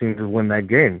don't seem to win that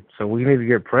game. So we need to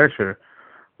get pressure,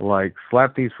 like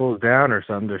slap these fools down or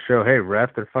something to show, hey,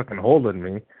 ref, they're fucking holding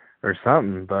me or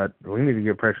something. But we need to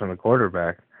get pressure on the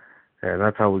quarterback, and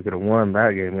that's how we could have won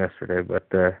that game yesterday. But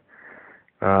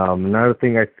another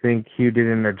thing, I think Hugh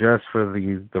didn't adjust for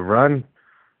the run.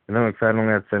 McFadden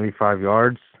only had 75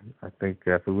 yards. I think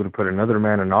if we would have put another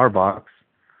man in our box,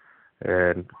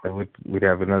 and we'd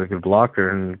have another good blocker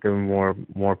and give him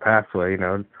more pathway,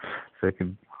 so he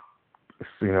could,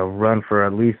 run for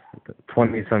at least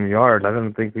 20-some yards. I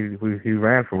don't think he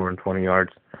ran for more than 20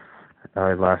 yards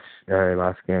last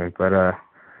game. But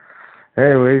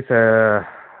anyways,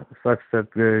 sucks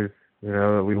that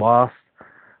we lost.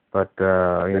 But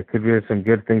it could be some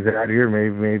good things out here.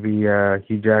 Maybe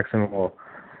Hugh Jackson will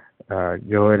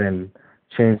go ahead and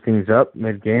change things up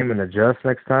mid-game and adjust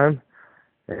next time.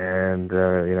 And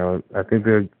I think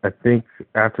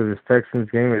after this Texans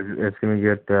game, it's going to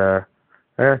get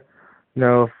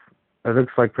it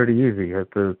looks like pretty easy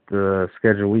at the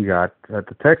schedule we got. At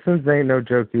the Texans, they ain't no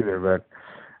joke either. But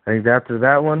I think after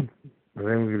that one, I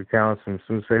think we could count some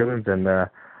smooth sailings. And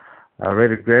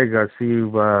Raider Greg, I'll see you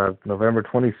November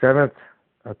 27th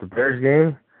at the Bears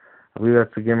game. I believe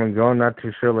that's the game I'm going. Not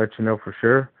too sure. Let you know for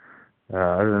sure.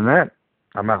 Other than that,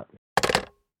 I'm out.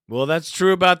 Well, that's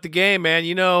true about the game, man.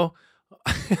 You know,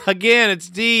 again, it's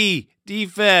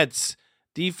defense.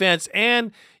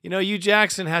 And, you know, Hugh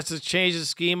Jackson has to change the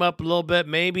scheme up a little bit.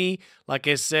 Maybe, like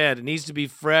I said, it needs to be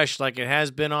fresh like it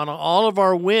has been on all of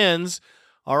our wins.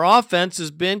 Our offense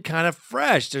has been kind of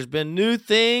fresh. There's been new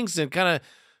things and kind of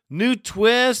new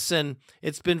twists, and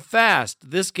it's been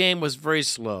fast. This game was very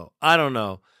slow. I don't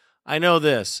know. I know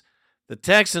this. The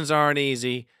Texans aren't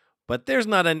easy, but there's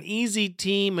not an easy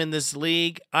team in this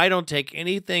league. I don't take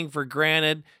anything for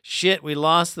granted. Shit, we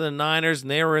lost to the Niners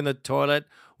and they were in the toilet.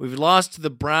 We've lost to the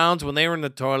Browns when they were in the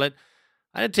toilet.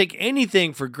 I don't take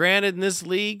anything for granted in this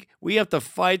league. We have to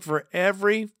fight for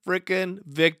every freaking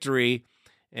victory,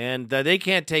 and they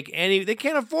can't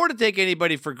afford to take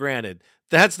anybody for granted.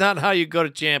 That's not how you go to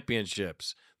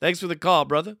championships. Thanks for the call,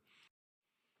 brother.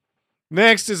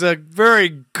 Next is a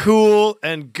very cool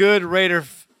and good Raider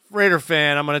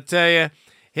fan. I'm going to tell you,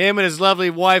 him and his lovely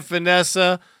wife,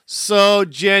 Vanessa, so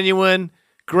genuine,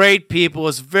 great people.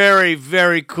 It's very,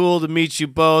 very cool to meet you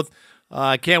both.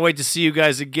 I can't wait to see you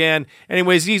guys again.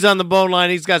 Anyways, he's on the bone line.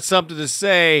 He's got something to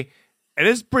say, and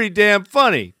it's pretty damn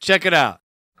funny. Check it out.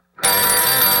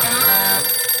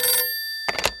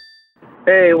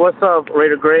 Hey, what's up,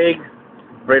 Raider Greg,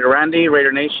 Raider Randy,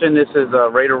 Raider Nation? This is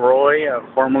Raider Roy,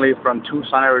 formerly from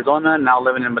Tucson, Arizona, now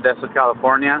living in Modesto,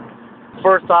 California.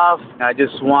 First off, I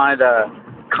just wanted to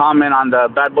comment on the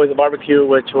Bad Boys of Barbecue,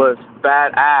 which was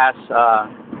badass.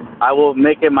 I will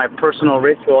make it my personal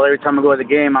ritual. Every time I go to the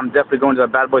game, I'm definitely going to the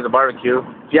Bad Boys of Barbecue.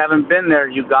 If you haven't been there,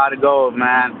 you got to go,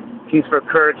 man. Kings for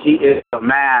Kirk, he is a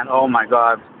man. Oh, my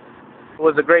God. It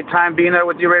was a great time being there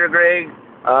with you, Raider Greg.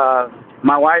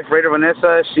 My wife, Raider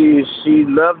Vanessa, she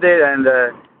loved it and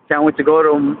can't wait to go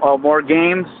to more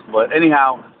games. But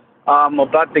anyhow,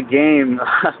 about the game,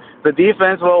 the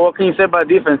defense, well, what can you say about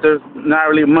defense? There's not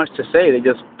really much to say. They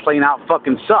just plain out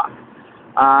fucking suck.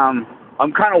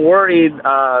 I'm kind of worried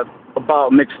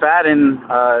about McFadden,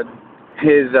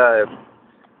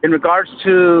 in regards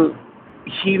to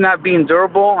he not being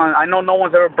durable. I know no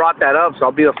one's ever brought that up, so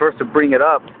I'll be the first to bring it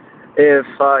up. If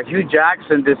Hugh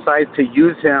Jackson decides to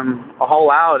use him all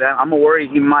out, I'm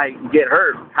worried he might get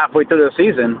hurt halfway through the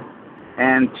season.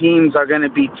 And teams are going to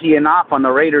be teeing off on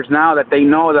the Raiders now that they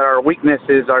know that our weakness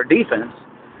is our defense.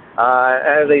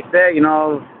 As they say, you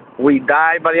know, we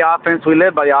die by the offense, we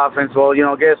live by the offense. Well, you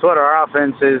know, guess what? Our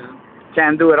offense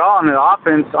can't do it all, and the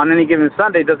offense on any given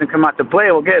Sunday doesn't come out to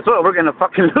play. Well, guess what? We're going to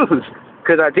fucking lose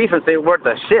because our defense ain't worth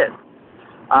a shit.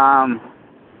 I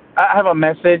have a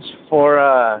message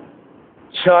for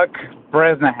Chuck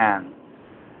Bresnahan.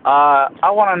 I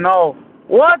want to know,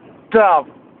 what the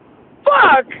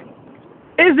fuck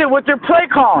is it with their play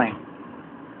calling?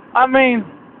 I mean,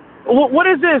 what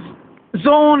is this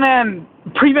zone and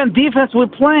prevent defense we're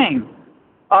playing?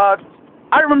 I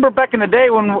remember back in the day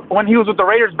when he was with the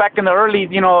Raiders back in the early,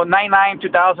 99,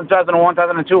 2000, 2001,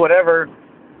 2002, whatever.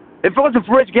 If it wasn't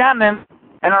for Rich Gannon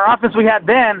and our offense we had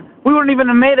then, we wouldn't even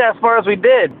have made it as far as we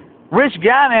did. Rich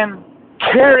Gannon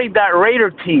carried that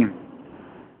Raider team.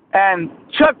 And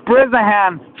Chuck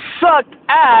Bresnahan sucked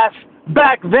ass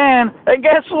back then. And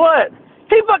guess what?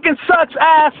 He fucking sucks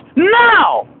ass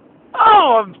now.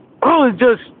 It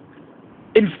just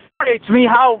infuriates me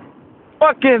how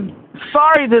fucking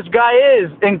sorry this guy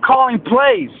is in calling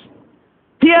plays.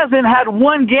 He hasn't had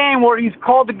one game where he's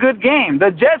called a good game.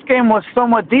 The Jets game was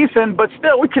somewhat decent, but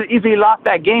still, we could have easily lost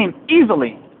that game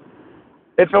easily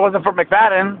if it wasn't for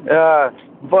McFadden.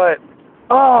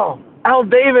 Al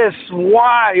Davis,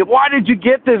 why? Why did you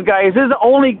get this guy? Is this the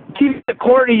only key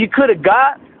coordinator you could have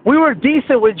got? We were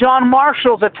decent with John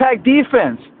Marshall's attack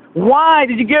defense. Why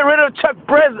did you get rid of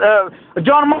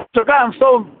John Marshall?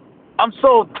 God, I'm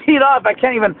so teed up. I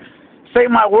can't even say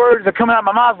my words are coming out of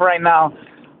my mouth right now.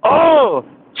 Oh,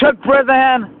 Chuck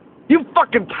Bresnahan, you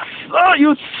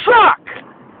suck.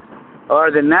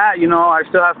 Other than that, I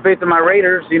still have faith in my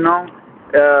Raiders. We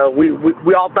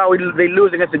all thought they'd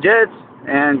lose against the Jets,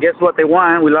 and guess what? They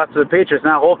won. We lost to the Patriots.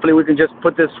 Now, hopefully, we can just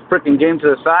put this freaking game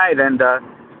to the side and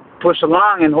push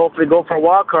along and hopefully go for a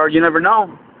wild card. You never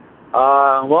know.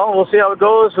 Well, we'll see how it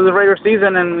goes for the Raider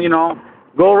season, and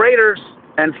go Raiders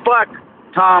and fuck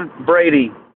Tom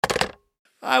Brady.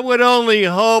 I would only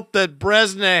hope that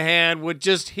Bresnahan would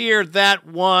just hear that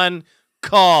one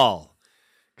call,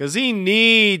 because he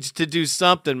needs to do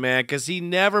something, man, because he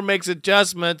never makes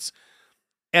adjustments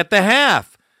at the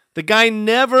half. The guy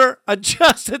never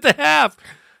adjusts at the half.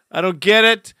 I don't get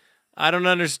it. I don't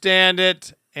understand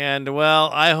it. And, well,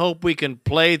 I hope we can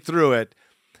play through it.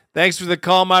 Thanks for the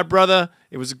call, my brother.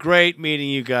 It was great meeting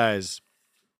you guys.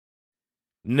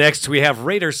 Next, we have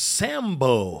Raider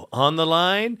Sambo on the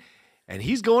line. and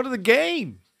he's going to the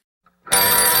game.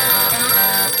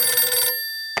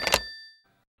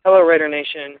 Hello, Raider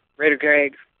Nation. Raider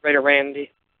Greg, Raider Randy.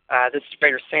 This is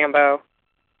Raider Sambo.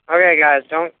 Okay, guys,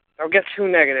 don't get too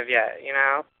negative yet, you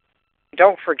know?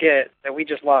 Don't forget that we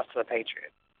just lost to the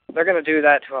Patriots. They're going to do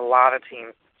that to a lot of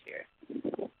teams this year.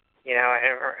 You know,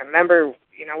 and remember,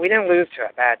 you know, we didn't lose to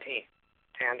a bad team.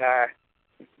 And,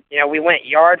 you know, we went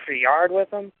yard for yard with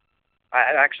them.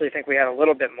 I actually think we had a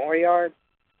little bit more yards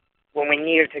when we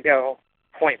needed to go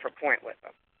point for point with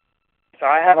them. So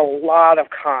I have a lot of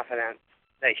confidence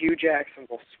that Hugh Jackson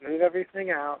will smooth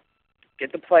everything out,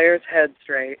 get the players' heads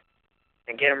straight,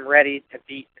 and get them ready to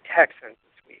beat the Texans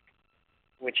this week,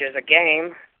 which is a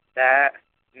game that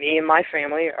me and my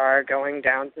family are going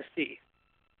down to see.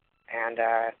 And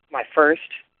my first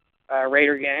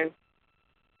Raider game.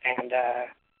 And,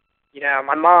 you know,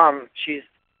 my mom, she's,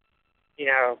 you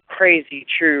know, crazy,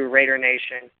 true Raider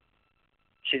Nation.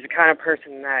 She's the kind of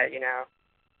person that, you know,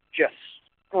 just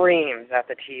screams at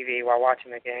the TV while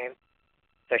watching the game.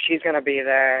 So she's going to be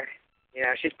there. You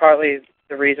know, she's partly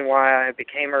the reason why I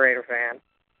became a Raider fan.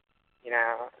 You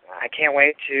know, I can't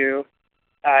wait to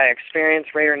experience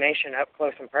Raider Nation up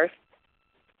close and personal.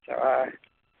 So,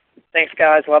 thanks,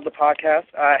 guys. Love the podcast.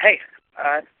 Hey,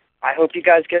 I hope you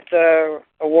guys get the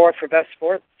award for Best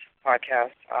Sports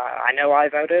Podcast. I know I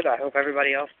voted. I hope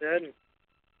everybody else did.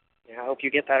 You know, I hope you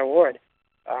get that award.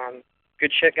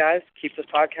 Good shit, guys. Keep this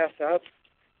podcast up.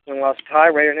 Win, loss, tie.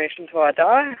 Raider Nation till I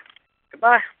die.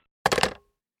 Goodbye.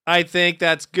 I think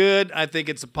that's good. I think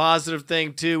it's a positive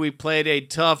thing, too. We played a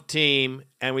tough team,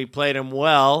 and we played them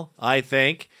well, I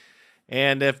think.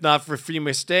 And if not for a few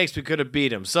mistakes, we could have beat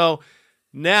them. So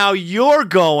now you're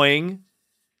going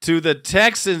to the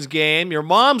Texans game. Your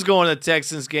mom's going to the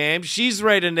Texans game. She's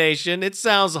Raider Nation. It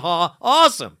sounds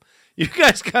awesome. You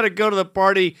guys got to go to the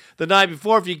party the night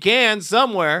before if you can,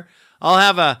 somewhere. I'll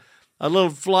have a little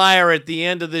flyer at the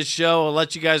end of this show. I'll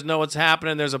let you guys know what's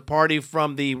happening. There's a party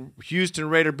from the Houston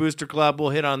Raider Booster Club. We'll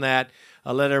hit on that.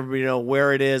 I'll let everybody know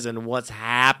where it is and what's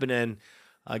happening.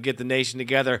 Get the nation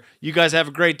together. You guys have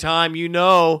a great time. You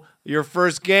know your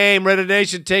first game. Raider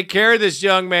Nation, take care of this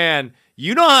young man.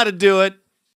 You know how to do it.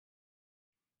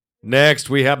 Next,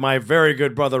 we have my very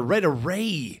good brother, Raider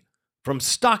Ray from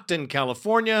Stockton,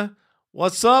 California.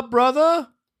 What's up, brother?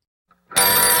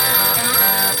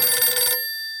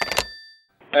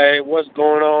 Hey, what's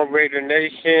going on, Raider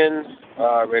Nation?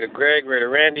 Raider Greg, Raider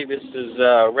Randy. This is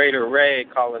Raider Ray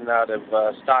calling out of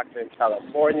Stockton,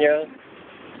 California.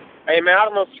 Hey, man, I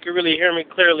don't know if you can really hear me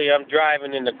clearly. I'm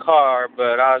driving in the car,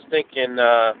 but I was thinking,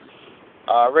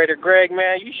 Raider Greg,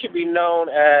 man, you should be known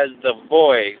as the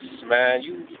voice, man.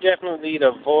 You definitely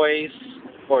the voice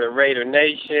for the Raider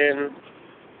Nation.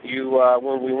 You,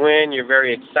 when we win, you're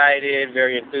very excited,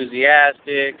 very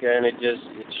enthusiastic, and it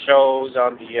shows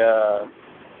on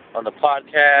the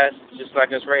podcast. Just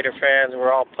like us Raider fans,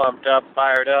 we're all pumped up,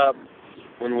 fired up.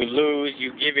 When we lose,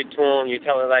 you give it to them, you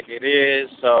tell it like it is.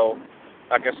 So,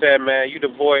 like I said, man, you the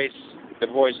voice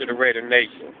of the Raider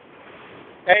Nation.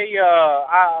 Hey,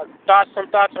 some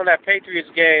thoughts on that Patriots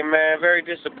game, man. Very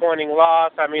disappointing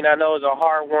loss. I mean, I know it was a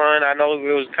hard one. I know it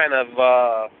was kind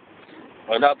of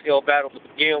an uphill battle to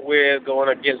begin with, going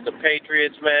against the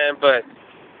Patriots, man. But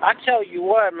I tell you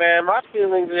what, man, my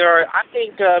feelings are, I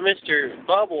think Mr.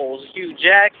 Bubbles, Hugh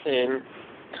Jackson,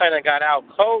 kind of got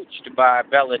out-coached by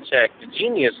Belichick, the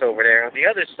genius over there on the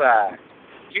other side.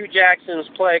 Hugh Jackson's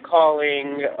play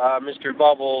calling, Mr.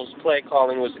 Bubbles' play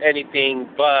calling was anything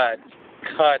but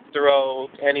cutthroat,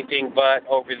 anything but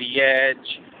over the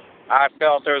edge. I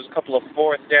felt there was a couple of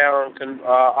fourth down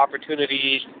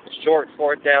opportunities, short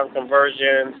fourth down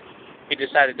conversions. He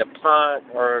decided to punt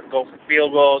or go for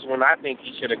field goals when I think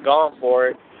he should have gone for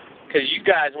it. Because you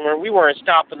guys we weren't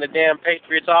stopping the damn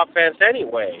Patriots offense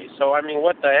anyway. So, I mean,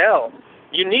 what the hell?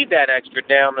 You need that extra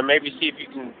down to maybe see if you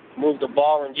can move the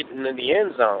ball and get into the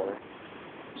end zone.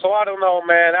 So, I don't know,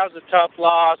 man. That was a tough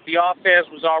loss. The offense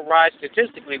was all right.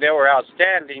 Statistically, they were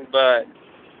outstanding. But,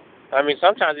 I mean,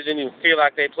 sometimes it didn't even feel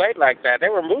like they played like that. They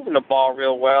were moving the ball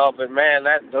real well. But, man,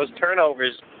 those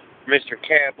turnovers Mr.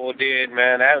 Campbell did,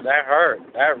 man, that hurt.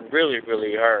 That really,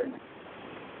 really hurt.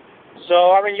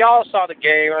 So, I mean, y'all saw the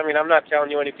game. I mean, I'm not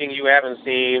telling you anything you haven't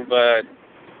seen, but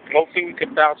hopefully we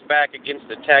can bounce back against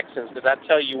the Texans, because I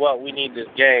tell you what, we need this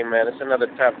game, man. It's another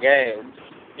tough game.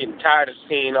 Getting tired of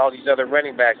seeing all these other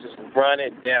running backs just run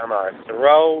it down our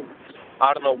throat.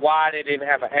 I don't know why they didn't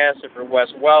have an answer for Wes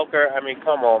Welker. I mean,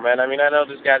 come on, man. I mean, I know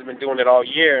this guy's been doing it all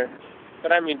year,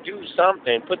 but, I mean, do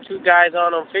something. Put two guys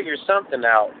on him, figure something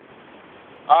out.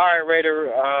 All right,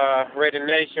 Raider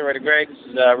Nation, Raider Greg. This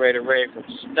is Raider Ray from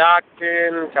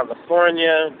Stockton,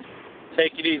 California.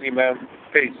 Take it easy, man.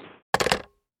 Peace.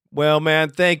 Well, man,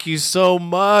 thank you so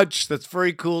much. That's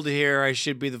very cool to hear. I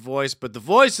should be the voice, but the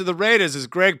voice of the Raiders is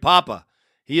Greg Papa.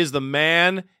 He is the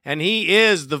man, and he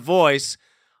is the voice,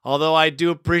 although I do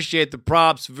appreciate the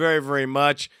props very, very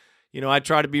much. You know, I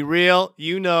try to be real.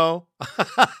 You know,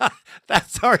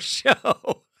 that's our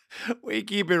show. We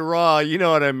keep it raw. You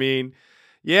know what I mean?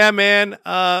 Yeah, man.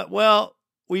 Well,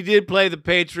 we did play the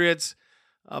Patriots.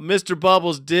 Mr.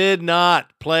 Bubbles did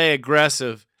not play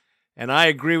aggressive. And I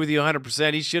agree with you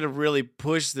 100%. He should have really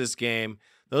pushed this game.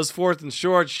 Those 4th and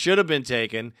shorts should have been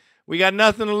taken. We got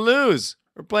nothing to lose.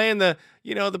 We're playing the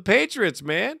Patriots,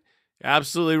 man.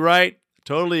 Absolutely right.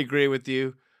 Totally agree with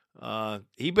you.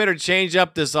 He better change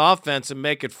up this offense and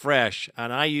make it fresh.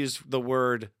 And I use the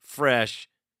word fresh,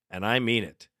 and I mean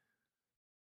it.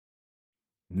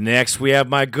 Next, we have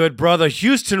my good brother,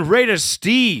 Houston Raiders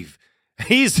Steve.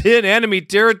 He's in enemy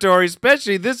territory,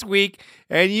 especially this week,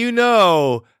 and you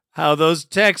know how those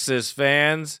Texas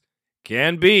fans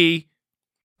can be.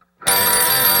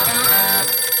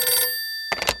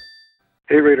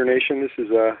 Hey, Raider Nation. This is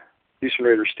Houston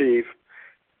Raider Steve.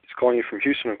 He's calling you from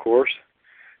Houston, of course.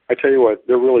 I tell you what,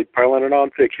 they're really piling it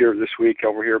on thick here this week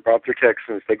over here about their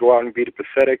Texans. They go out and beat a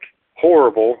pathetic,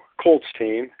 horrible Colts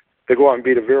team. They go out and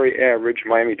beat a very average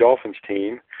Miami Dolphins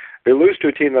team. They lose to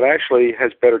a team that actually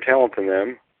has better talent than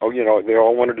them. Oh, you know, they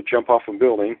all wanted to jump off a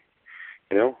building,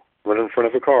 you know, run in front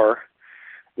of a car.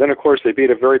 Then, of course, they beat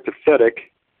a very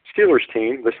pathetic Steelers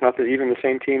team that's not even the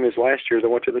same team as last year that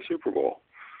went to the Super Bowl.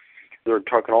 They're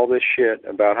talking all this shit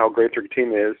about how great their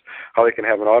team is, how they can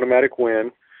have an automatic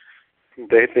win.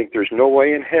 They think there's no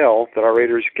way in hell that our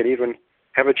Raiders can even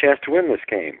have a chance to win this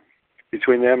game.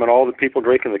 Between them and all the people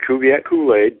drinking the Kubiak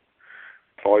Kool-Aid,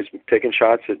 always taking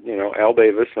shots at, you know, Al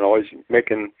Davis and always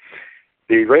making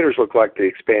the Raiders look like the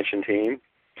expansion team.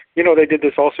 You know, they did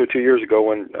this also 2 years ago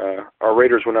when our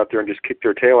Raiders went out there and just kicked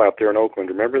their tail out there in Oakland.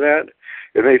 Remember that?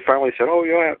 And they finally said, oh,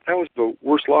 yeah, that was the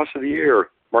worst loss of the year.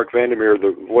 Mark Vandermeer,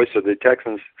 the voice of the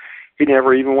Texans, he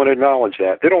never even want to acknowledge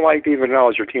that. They don't like to even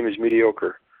acknowledge their team is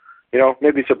mediocre. You know,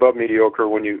 maybe it's above mediocre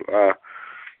when you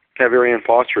have Arian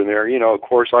Foster in there. You know, of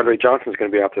course, Andre Johnson's going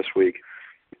to be out this week.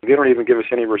 They don't even give us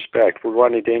any respect. We're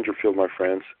Rodney Dangerfield, my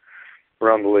friends,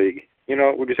 around the league. You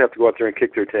know, we just have to go out there and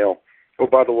kick their tail. Oh,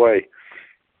 by the way,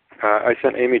 I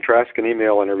sent Amy Trask an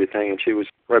email and everything, and she was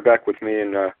right back with me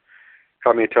and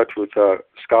got me in touch with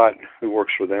Scott, who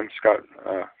works for them, Scott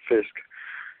Fisk.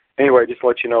 Anyway, just to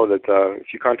let you know that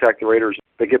if you contact the Raiders,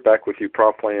 they get back with you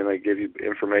promptly and they give you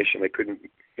information. They couldn't,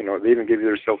 you know, they even give you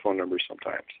their cell phone numbers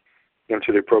sometimes, you know,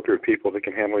 to the appropriate people that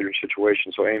can handle your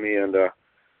situation. So Amy and the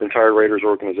entire Raiders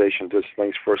organization does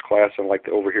things first class, and like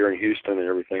over here in Houston and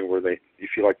everything, where you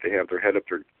feel like they have their head up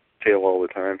their tail all the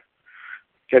time.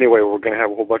 Anyway, we're going to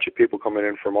have a whole bunch of people coming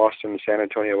in from Austin, San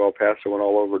Antonio, El Paso, and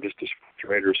all over just to support the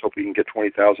Raiders. Hope we can get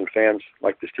 20,000 fans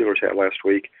like the Steelers had last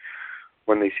week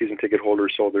when the season ticket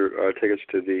holders sold their tickets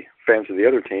to the fans of the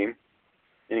other team.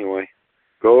 Anyway,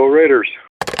 go Raiders.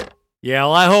 Yeah,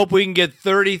 well, I hope we can get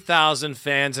 30,000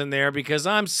 fans in there because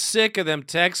I'm sick of them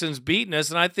Texans beating us,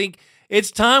 and I think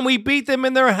it's time we beat them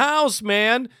in their house,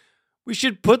 man. We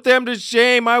should put them to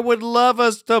shame. I would love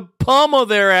us to pummel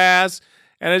their ass,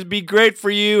 and it'd be great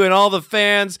for you and all the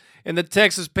fans in the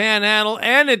Texas Panhandle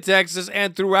and in Texas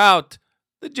and throughout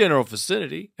the general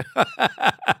vicinity.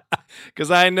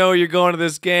 Because I know you're going to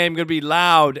this game, going to be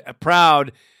loud,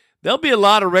 proud. There'll be a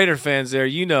lot of Raider fans there.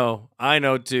 You know, I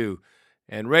know too.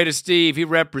 And Raider Steve, he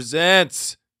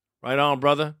represents. Right on,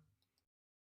 brother.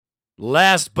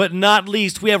 Last but not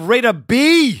least, we have Raider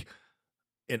B.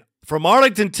 From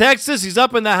Arlington, Texas. He's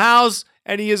up in the house,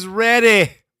 and he is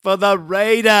ready for the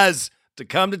Raiders to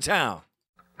come to town.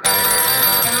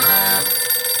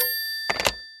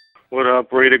 What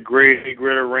up, Raider Greg,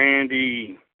 Raider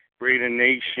Randy, Raider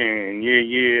Nation?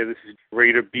 Yeah, this is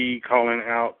Raider B calling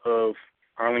out of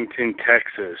Arlington,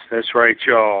 Texas. That's right,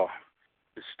 y'all.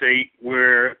 The state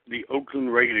where the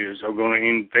Oakland Raiders are going to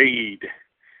invade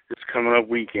this coming up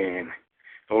weekend.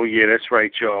 Oh, yeah, that's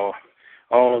right, y'all.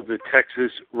 All of the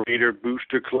Texas Raider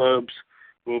booster clubs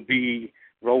will be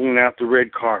rolling out the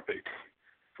red carpet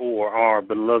for our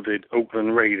beloved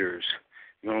Oakland Raiders.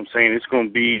 You know what I'm saying? It's going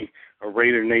to be a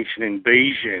Raider Nation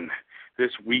invasion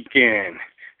this weekend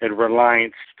at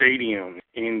Reliance Stadium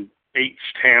in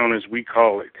H-Town, as we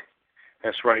call it.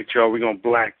 That's right, y'all. We're going to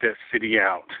black that city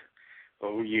out.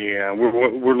 Oh, yeah.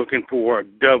 We're looking for a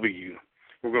W.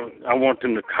 I want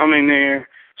them to come in there,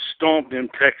 stomp them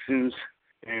Texans,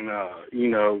 and,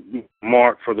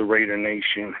 mark for the Raider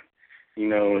Nation,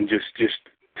 and just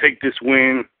take this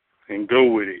win and go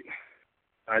with it.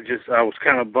 I was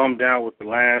kind of bummed out with the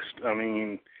last,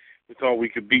 We thought we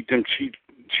could beat them cheat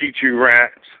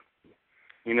rats,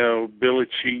 Billy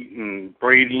Cheat and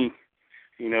Brady,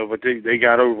 but they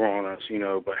got over on us,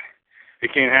 but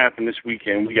it can't happen this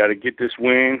weekend. We got to get this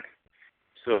win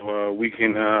so we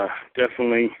can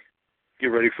definitely get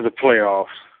ready for the playoffs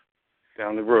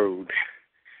down the road.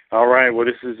 All right, well,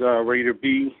 this is Raider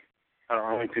B out of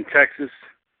Arlington, Texas.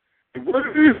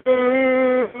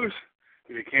 Raiders!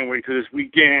 I can't wait till this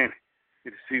weekend.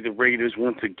 Get to see the Raiders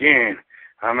once again.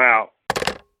 I'm out.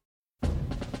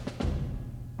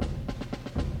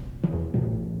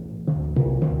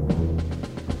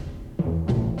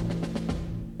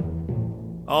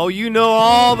 Oh,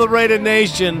 all the Raider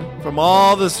Nation from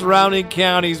all the surrounding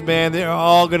counties, man, they're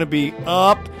all going to be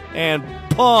up and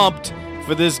pumped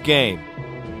for this game.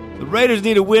 The Raiders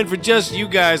need a win for just you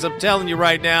guys, I'm telling you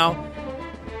right now.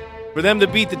 For them to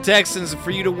beat the Texans and for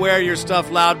you to wear your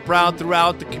stuff loud and proud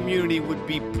throughout the community would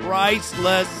be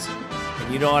priceless.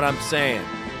 And you know what I'm saying?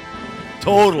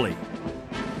 Totally.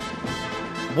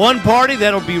 One party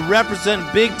that'll be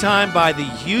represented big time by the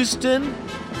Houston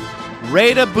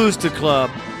Raider Booster Club.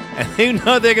 And you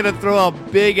know they're going to throw a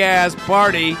big-ass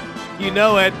party. You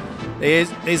know it. They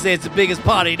say it's the biggest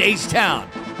party in H-Town.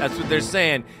 That's what they're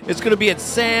saying. It's going to be at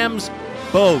Sam's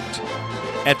Boat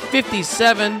at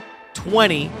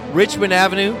 5720 Richmond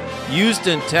Avenue,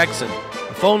 Houston, Texas.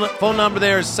 The phone number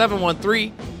there is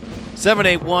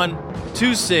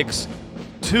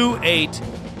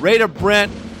 713-781-2628. Raider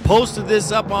Brent posted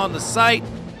this up on the site.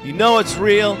 You know it's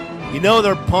real. You know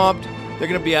they're pumped. They're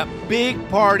going to be a big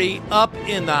party up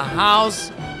in the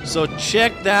house. So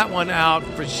check that one out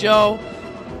for show.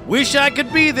 Wish I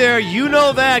could be there. You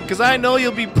know that, because I know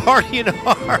you'll be partying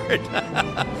hard.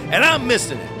 And I'm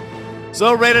missing it.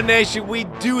 So, Raider Nation, we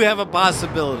do have a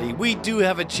possibility. We do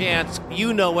have a chance.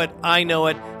 You know it. I know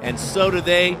it. And so do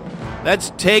they.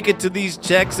 Let's take it to these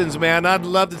Texans, man. I'd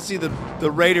love to see the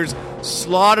Raiders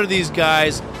slaughter these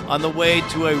guys on the way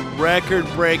to a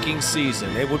record-breaking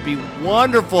season. It would be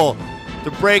wonderful to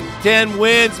break 10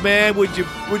 wins, man. Would you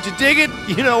dig it?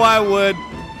 You know I would.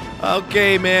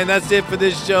 Okay, man, that's it for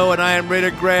this show, and I am Raider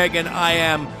Greg, and I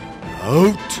am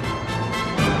out.